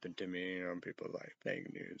 what happened to me, people like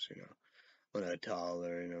fake news, when I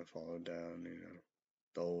toddler, fall down,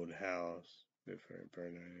 the old house, before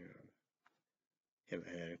burn him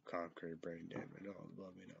had a concrete brain damage, all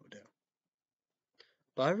above me, no doubt.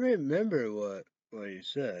 But I remember what you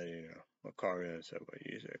said, what Carl said, what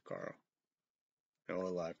you said, Carl. In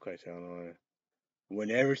all life, Clay Illinois.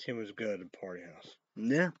 When everything was good at Party House.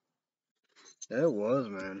 Yeah, it was,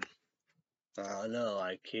 man. I know,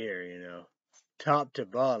 like here, top to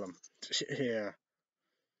bottom. Yeah.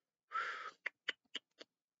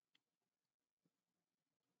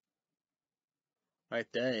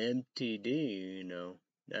 Like that MTD,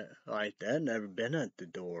 that never been at the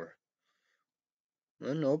door.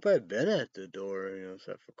 Well, nobody been at the door,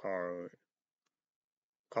 except for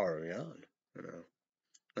Carl Young,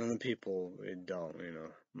 And the people it don't,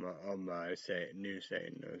 my new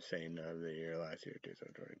saying of the year last year,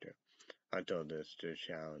 2022. I told this to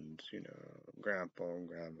challenge, Grandpa and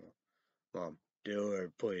Grandma. Mom, do or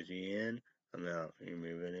please, you in? I'm out. You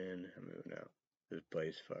moving in? I'm moving out. This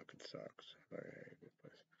place fucking sucks. I hate this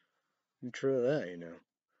place. And true of that, And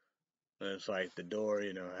it's like the door,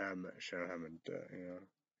 having,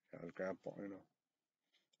 Grandpa,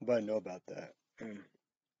 But I know about that. And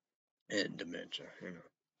dementia,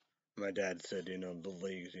 My dad said, the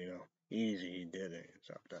leagues, easy, he did it.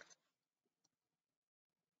 Stop that.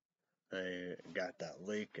 I got that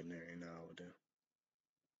leak in there,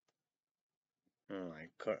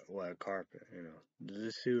 like wet carpet,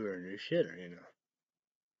 the sewer and the shitter,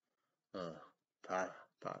 pot,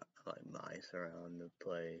 like mice around the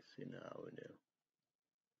place, I would do.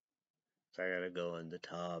 So I gotta go in the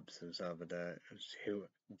tubs and stuff like that and see who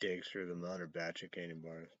digs through the other batch of candy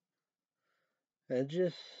bars.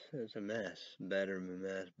 It's a mess. Better than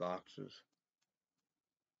mess boxes.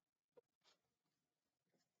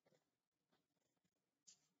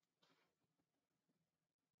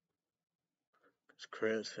 Cause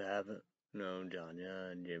Chris haven't known John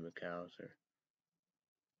Young and Jim McAllister.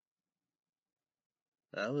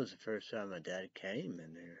 That was the first time my dad came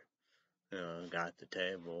in here. Got the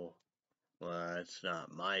table. Well, it's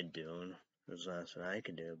not my doing. There's nothing I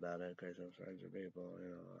can do about it because those friends are people,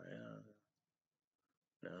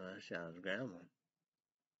 no, that sounds grandma.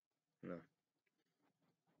 No.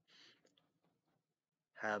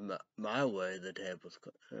 Have my way, the table's,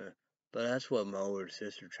 but that's what my older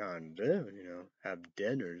sister trying to do, have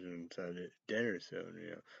dinners and so dinner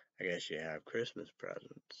soon, I guess you have Christmas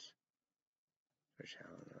presents for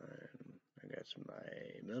Shalina and I guess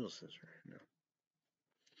my middle sister,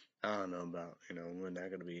 I don't know about, when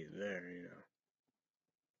they're gonna be there,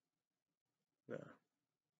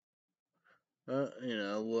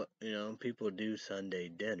 what, people do Sunday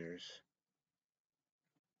dinners.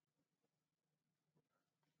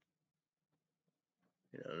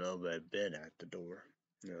 Nobody been at the door,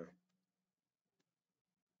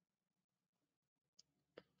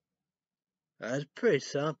 That's pretty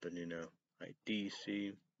something, like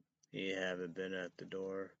DC, he haven't been at the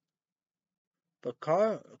door. But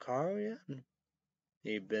Carl, yeah,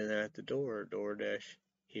 he been at the door, DoorDash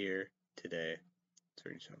here today. It's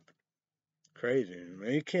pretty something. Crazy,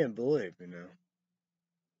 man. You can't believe, Yeah.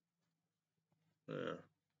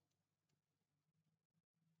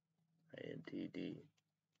 IMTD.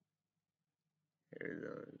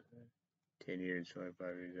 Arizona. 10 years,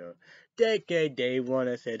 25 years old. Decade day one,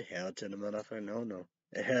 I said, hell to the motherfucker. No.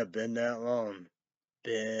 It had been that long.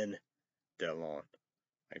 Been that long.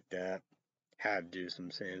 Like that. Had to do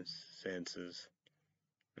some senses.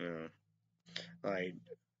 Like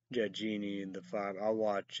Judgini and the Five. I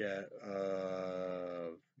watched that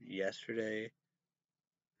yesterday.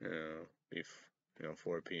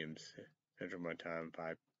 4 p.m. Central my time,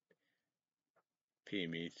 5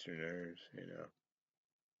 p.m. Easterners.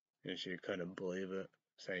 And she couldn't believe it,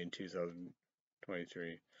 saying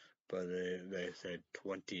 2023, but they said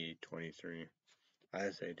 2023.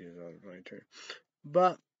 I say 2023,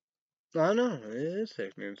 but I don't know. It is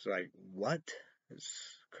sick. It's like what?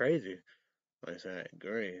 It's crazy. When I say I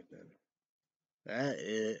agree, then that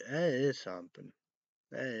is something.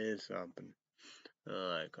 That is something.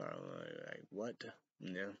 Like what?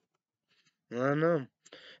 Yeah. I don't know.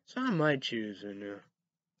 So I might choose,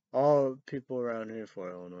 all people around here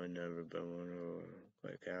for Illinois never been one to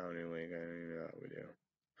Clay County, Wayne County, how we do.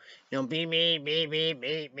 Beep, beep, beep, beep,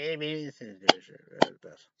 beep, beep, beep. This is the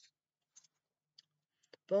best.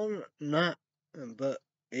 But not, but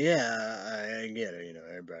yeah, I get it,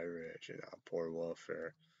 everybody rich, poor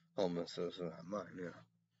welfare, homelessness, not mine,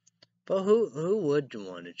 But who would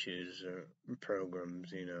want to choose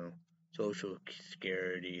programs, Social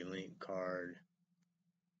Security, link card?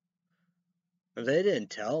 They didn't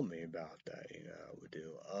tell me about that, I would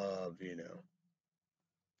do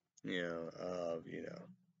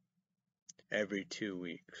every 2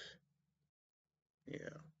 weeks,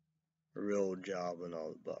 a real job and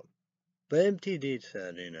all the above. But MTD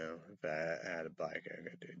said, if I had a bike, I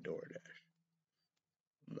could do DoorDash.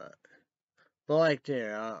 But like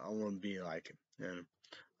there, I want to be like him, and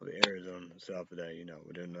the Arizona stuff that,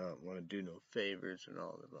 we do not want to do no favors and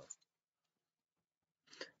all the above.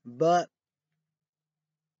 But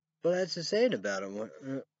that's the saying about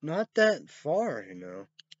it. Not that far,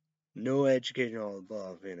 No education all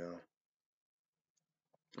above,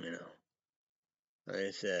 Like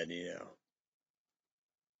I said,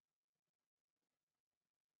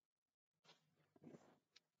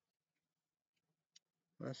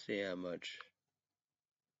 Let's see how much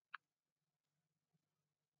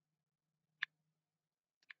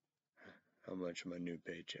my new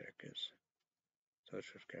paycheck is.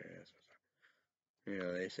 Social Security.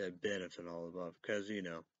 They said benefit and all above because if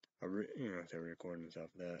they're recording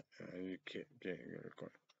stuff that you can't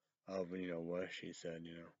record. What she said,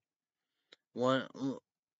 one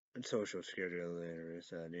Social Security later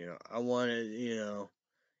said, I want to,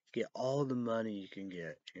 get all the money you can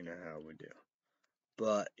get, how we do.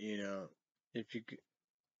 But if you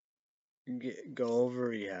go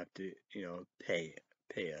over, you have to, pay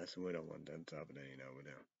us. We don't want that stuff, we do.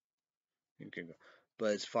 You can go,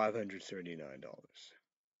 but it's $539.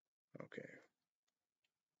 Okay.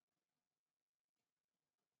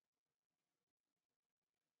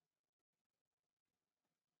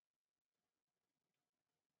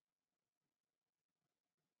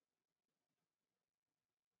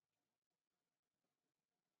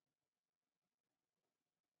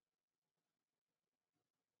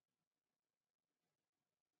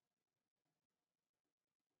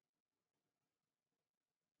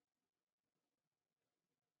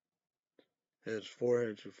 It's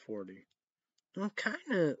 $440. Well, kind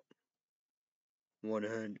of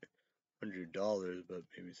 $100, but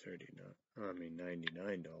maybe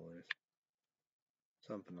 $99.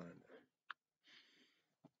 Something like that.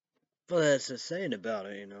 But that's the saying about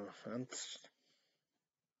it,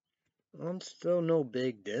 I'm still no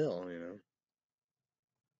big deal.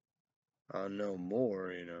 I know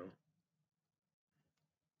more.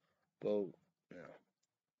 But,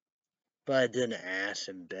 but I didn't ask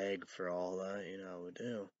and beg for all that, I would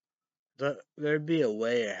do. There'd be a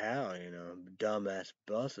way of how, dumbass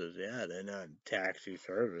buses, yeah, they're not taxi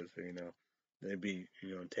service. They'd be,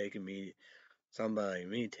 taking me, somebody like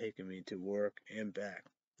me, taking me to work and back.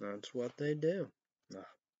 That's what they do.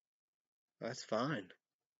 That's fine.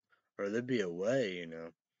 Or there'd be a way,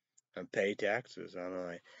 I pay taxes. I'm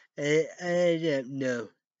like, no,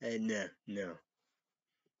 no.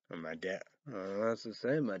 And my dad, that's the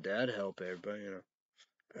same. My dad helped everybody,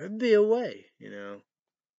 There'd be a way,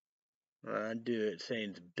 I'd do it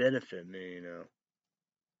saying to benefit me,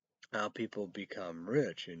 how people become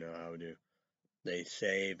rich, how do they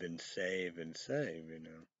save and save and save,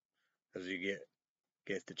 as you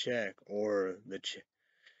get the check or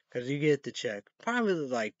because you get the check probably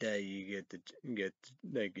like that you get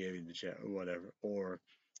they give you the check or whatever or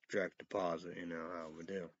direct deposit, how we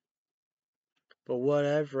do. But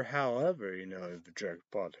whatever, however, if the direct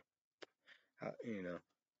deposit, I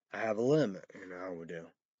have a limit, how we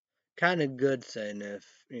do. Kind of good saying if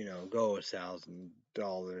go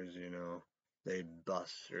 $1,000, they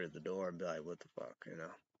bust through the door and be like, what the fuck,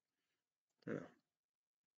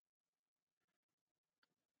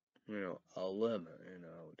 a limit,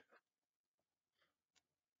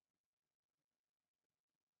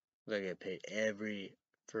 they get paid every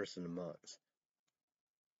first of the month.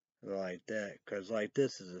 Like that, because like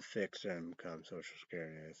this is a fixed income Social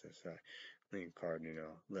Security, SSI, clean card,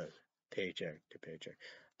 live paycheck to paycheck.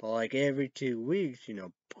 But like every 2 weeks,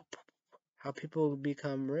 how people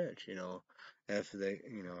become rich, after they,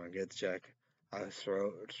 I get the check, I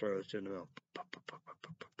throw it to the mail.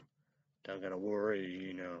 Don't gotta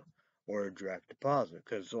worry, or a direct deposit,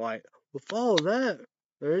 because like with all that,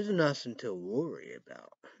 there is nothing to worry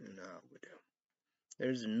about, we do.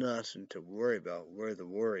 There's nothing to worry about. There's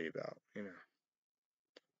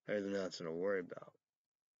nothing to worry about.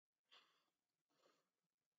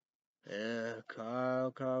 Yeah,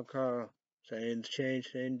 Carl. Saying's changed,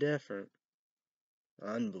 saying different.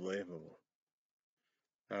 Unbelievable.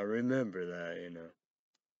 I remember that,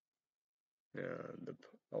 the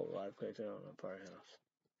old life place out on the park house.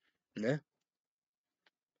 Yeah.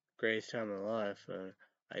 Greatest time of life.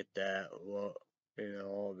 Like that, well,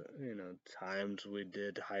 all the, times we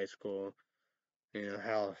did high school,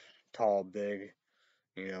 how tall, big,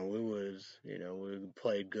 we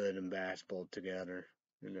played good in basketball together,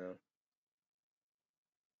 you know.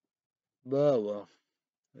 But, well,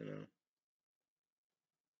 you know.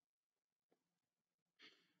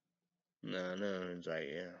 No, it's like,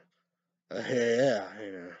 yeah. Yeah,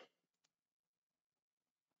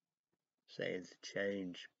 Saying it's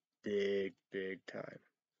changed big, big time.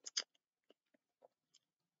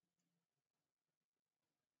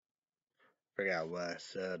 Forgot what I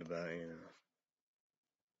said about,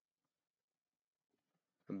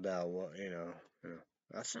 about what,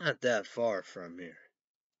 that's not that far from here.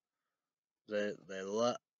 They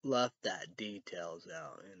left that details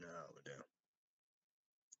out,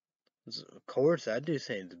 Of course, I do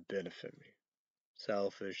things to benefit me.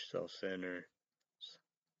 Selfish, self-centered,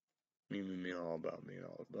 me, all about me,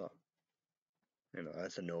 all about.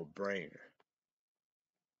 That's a no-brainer.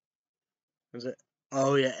 Is it?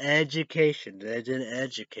 Oh yeah, education. They didn't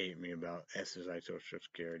educate me about SSI, Social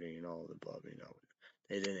Security, and all the above.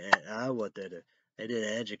 They didn't. What they did. They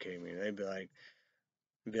didn't educate me. They'd be like,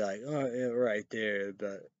 oh yeah, right there,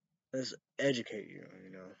 but let's educate you.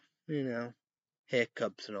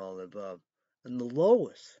 Hiccups and all the above. And the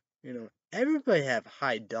lowest. Everybody have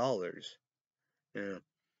high dollars. You know,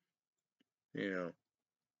 you know.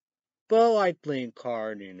 But like playing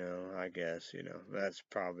card, I guess, that's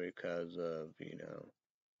probably because of,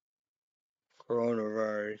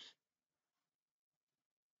 coronavirus,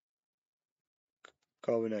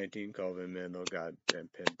 COVID-19, COVID, middle goddamn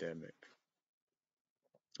pandemic.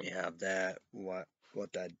 You have that, what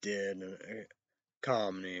that did,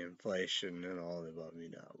 economy, inflation, and all the above,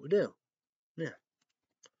 we do. Yeah.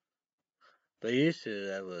 But used to,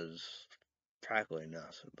 that was practically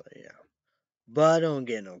nothing, but yeah. But I don't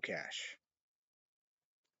get no cash.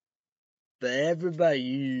 But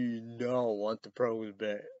everybody want the pros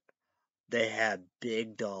bet. They have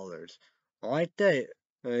big dollars. Like that.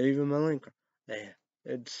 Even my link.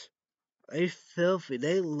 It's They filthy.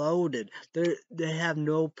 They loaded. They have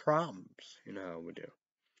no problems. You know how we do.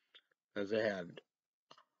 As they have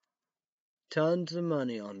tons of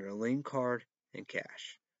money on their link card and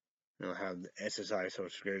cash. You know, have the SSI, Social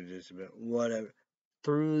Security, disability, whatever,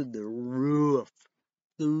 through the roof.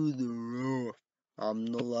 Through the roof. I'm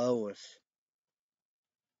the lowest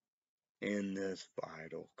in this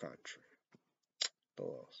vital country. The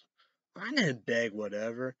lowest. I didn't beg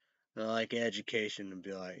whatever. Like education and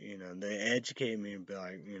be like, you know, they educate me and be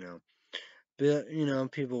like, you know,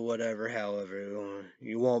 people, whatever, however,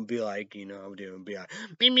 you won't be like, you know, be like,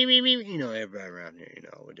 you know, everybody around here, you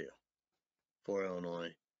know, we do. For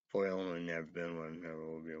Illinois. For Illinois, never been one, never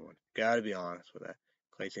will be one. Gotta be honest with that.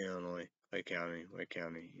 Clayton, Illinois, Lake County,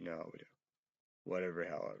 you know how we do. Whatever,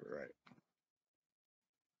 however, right?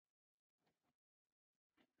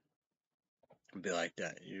 Be like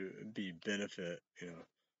that. You be benefit, you know,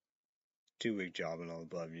 2-week job and all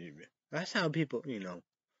above you. That's how people, you know,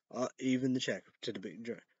 even the check to the big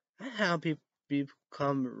job. That's how people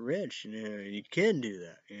become rich. You know, you can do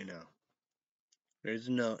that. You know, there's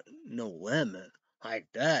no limit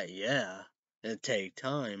like that. Yeah, it take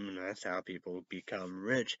time, and that's how people become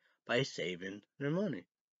rich by saving their money.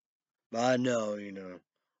 But I know, you know,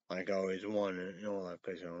 like I always wanted, you know, like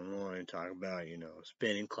place I want to talk about, you know,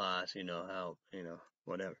 spinning class, you know, how, you know,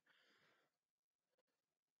 whatever.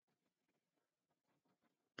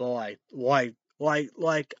 But like,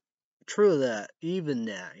 true that, even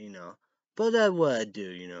that, you know. But that's what I do,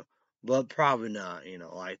 you know. But probably not, you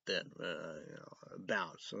know, like that, you know,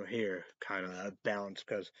 bounce. So here, kind of a bounce,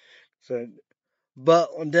 cause, so, but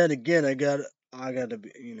then again, I gotta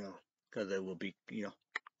be, you know, cause they will be, you know,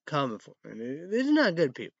 coming for me. These are not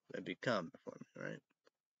good people. They be coming for me, right?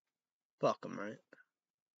 Fuck them, right?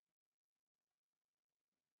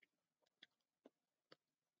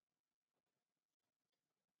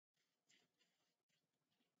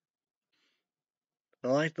 I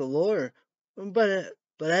like the lore, but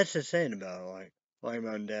that's the saying about it. Like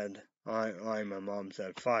my dad, like my mom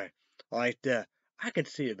said, fine. Like that, I can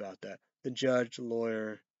see about that. The judge,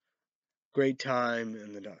 lawyer, great time,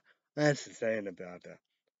 and the dog. That's the saying about that.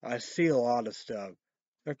 I see a lot of stuff.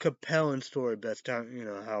 A compelling story, best time, you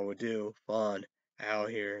know how we do, fun out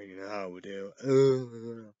here, you know how we do.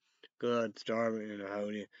 Good, starving, you know how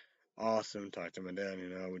we do. Awesome, talk to my dad, you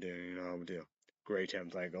know how we do, you know how we do. Great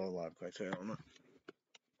times like all life, quite so I don't know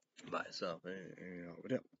by itself, you know,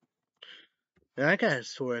 whatever. And I got a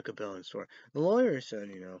story, a compelling story. The lawyer said,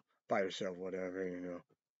 you know, by yourself, whatever, you know,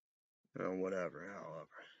 whatever,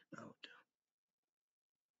 however, no,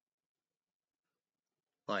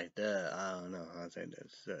 like that. I don't know. I think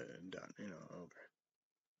that's done, you know, over.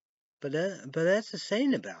 But that's the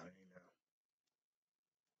saying about it,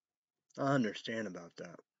 you know. I understand about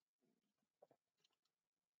that.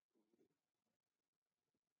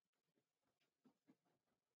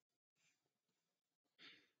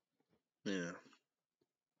 Yeah,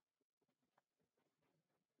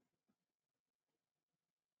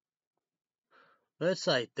 but it's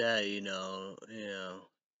like that, you know. You know,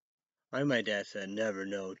 like my dad said, never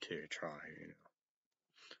know till you try, you know.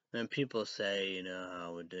 And people say, you know,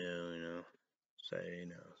 how we do, you know, say, you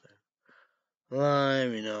know, say,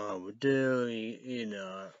 lime, you know, how we do, you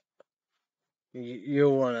know, you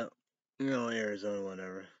want to, you know, Arizona,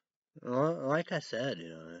 whatever. Well, like I said, you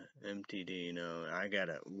know, MTD, you know, I got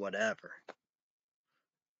to whatever.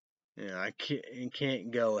 You know, I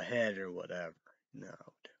can't go ahead or whatever.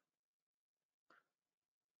 No.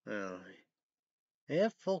 No. He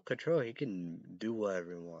have full control. He can do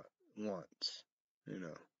whatever he wants. You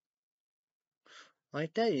know.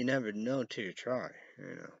 Like that, you never know till you try.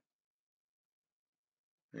 You know.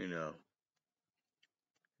 You know.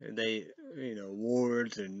 They, you know,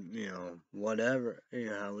 wards and, you know, whatever, you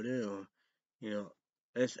know, how we do. You know,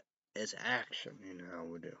 it's, it's action, you know, how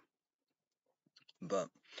we do. But,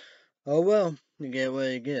 oh well, you get what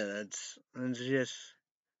you get. That's just,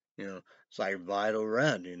 you know, it's like Vital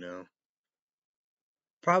Red, you know.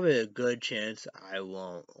 Probably a good chance I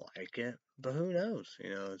won't like it, but who knows?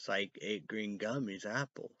 You know, it's like 8 green gummies,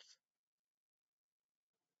 apples,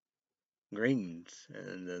 greens,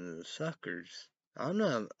 and then the suckers. I'm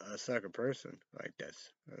not a sucker person like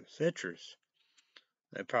this. Citrus.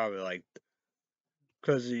 They probably like,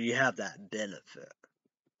 because you have that benefit.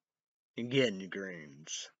 You're getting your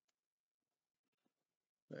greens.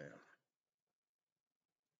 Yeah.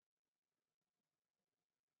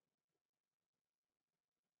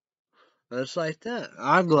 It's like that.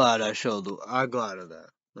 I'm glad of that.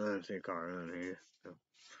 I don't see Carl in here. So.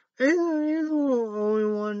 He's the only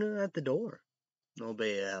one at the door.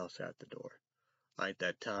 Nobody else at the door. Like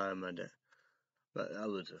that time I did. But that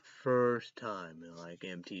was the first time in like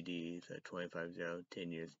MTDs at 25-0,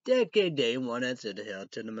 10 years. Decade day one answer to hell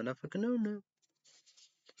to the motherfucker no.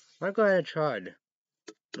 I'm glad I tried.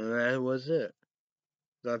 And that was it.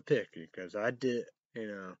 I picked it because I did,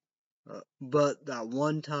 but that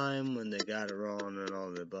one time when they got it wrong and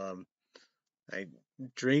all the above, I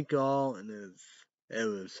drink all and it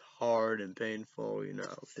was hard and painful,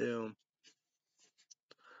 too.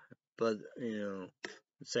 But, the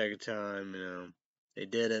second time, they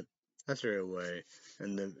did it. I threw it away.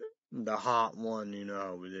 And the hot one,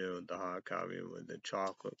 how we do, the hot coffee with the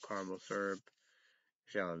chocolate caramel syrup.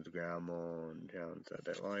 Shannon's grandma and Shannon said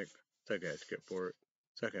they like. It's okay, skip for it.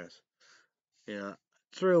 It's okay.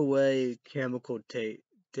 Threw away chemical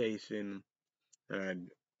tasting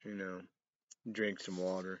and, drink some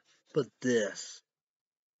water. But this,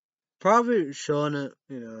 probably showing it,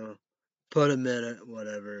 put a minute,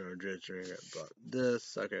 whatever, or just drink it. But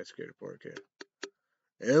this, I got scared for it, kid.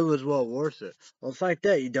 It was well worth it. Well, it's like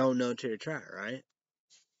that. You don't know till you try it, right?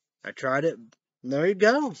 I tried it. There you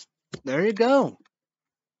go. There you go.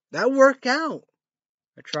 That worked out.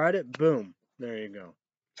 I tried it. Boom. There you go.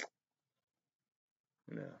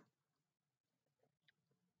 Yeah.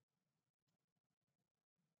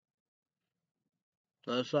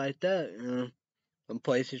 Just like that, On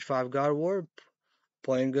PlayStation 5 God of War,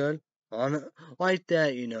 playing good. On it. Like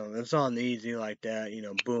that, it's on the easy like that,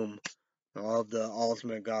 boom. All of the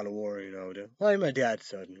ultimate God of War, like my dad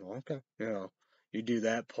said, okay, you do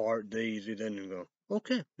that part, the easy, then you go,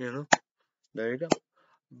 okay, there you go.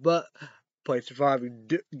 But PlayStation 5,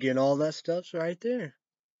 getting all that stuff's right there.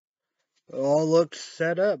 It all looks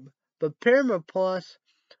set up. But Paramount Plus,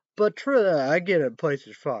 but true that, I get it,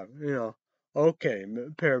 PlayStation 5, okay,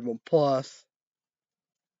 Paramount Plus,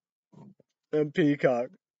 and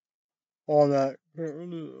Peacock, all that.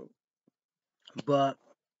 But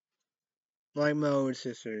like my older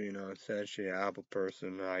sister, says she's an Apple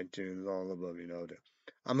person, iTunes, all above,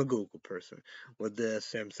 I'm a Google person. With this,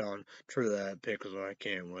 Samsung, true that, Pickles, I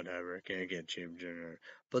can't, whatever, can't get cheap generator.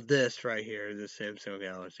 But this right here, the Samsung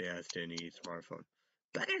Galaxy S10e smartphone,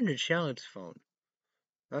 better than Shannon's phone.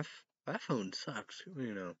 That phone sucks,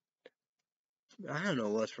 I don't know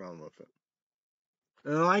what's wrong with it.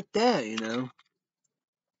 And I like that,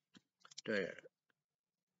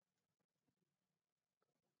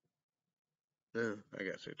 Yeah, I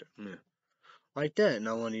guess it does. Yeah. Like that, and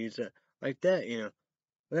I want to use that. Like that.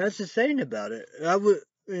 That's the saying about it. I would,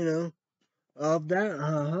 of that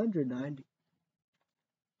 190.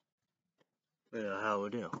 How we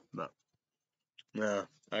do. But, no,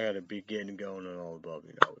 I gotta be getting going and all above,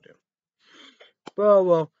 how we do.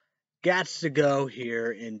 Well, gots to go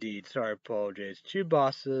here, indeed. Sorry, apologies. Two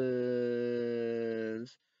bosses.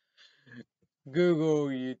 Google,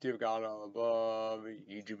 YouTube, got all above.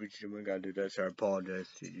 YouTubers, someone gotta do that. Sorry, apologize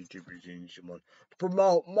to YouTubers and someone.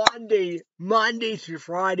 Promote Monday through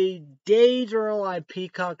Friday. Days are like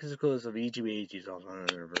Peacock exclusive. YouTube HD's also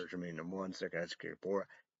another version. Number one, second, for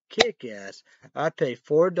kick ass. I pay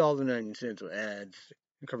 $4.90 with ads,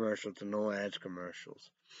 commercials, and no ads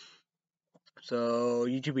commercials. So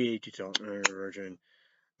YouTube HD's another version.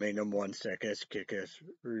 Number one, second, kick ass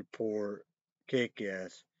report, kick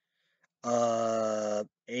ass.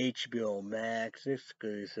 HBO Max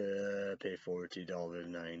exclusive, pay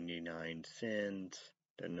 $42.99.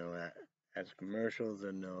 Then no ads commercials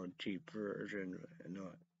and no cheap version,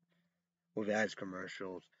 no with ads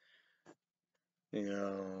commercials.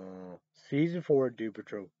 Season 4 Doom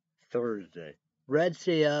Patrol Thursday. Red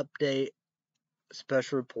Sea update,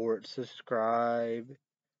 special report, subscribe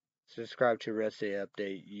to Red Sea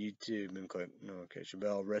update, YouTube, and click notification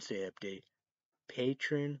bell. Red Sea update,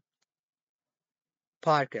 Patreon.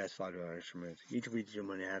 Podcast $5 per month. Each week you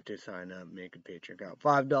money have to sign up, make a Patreon account.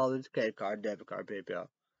 $5, credit card, debit card, PayPal.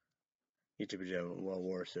 YouTube is well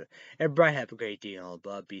worth it. Everybody have a great day all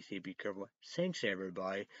above. Be safe, be careful. Thanks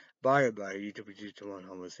everybody. Bye everybody. YouTube is just one.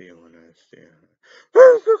 I will see you when I see you.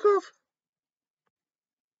 Oh,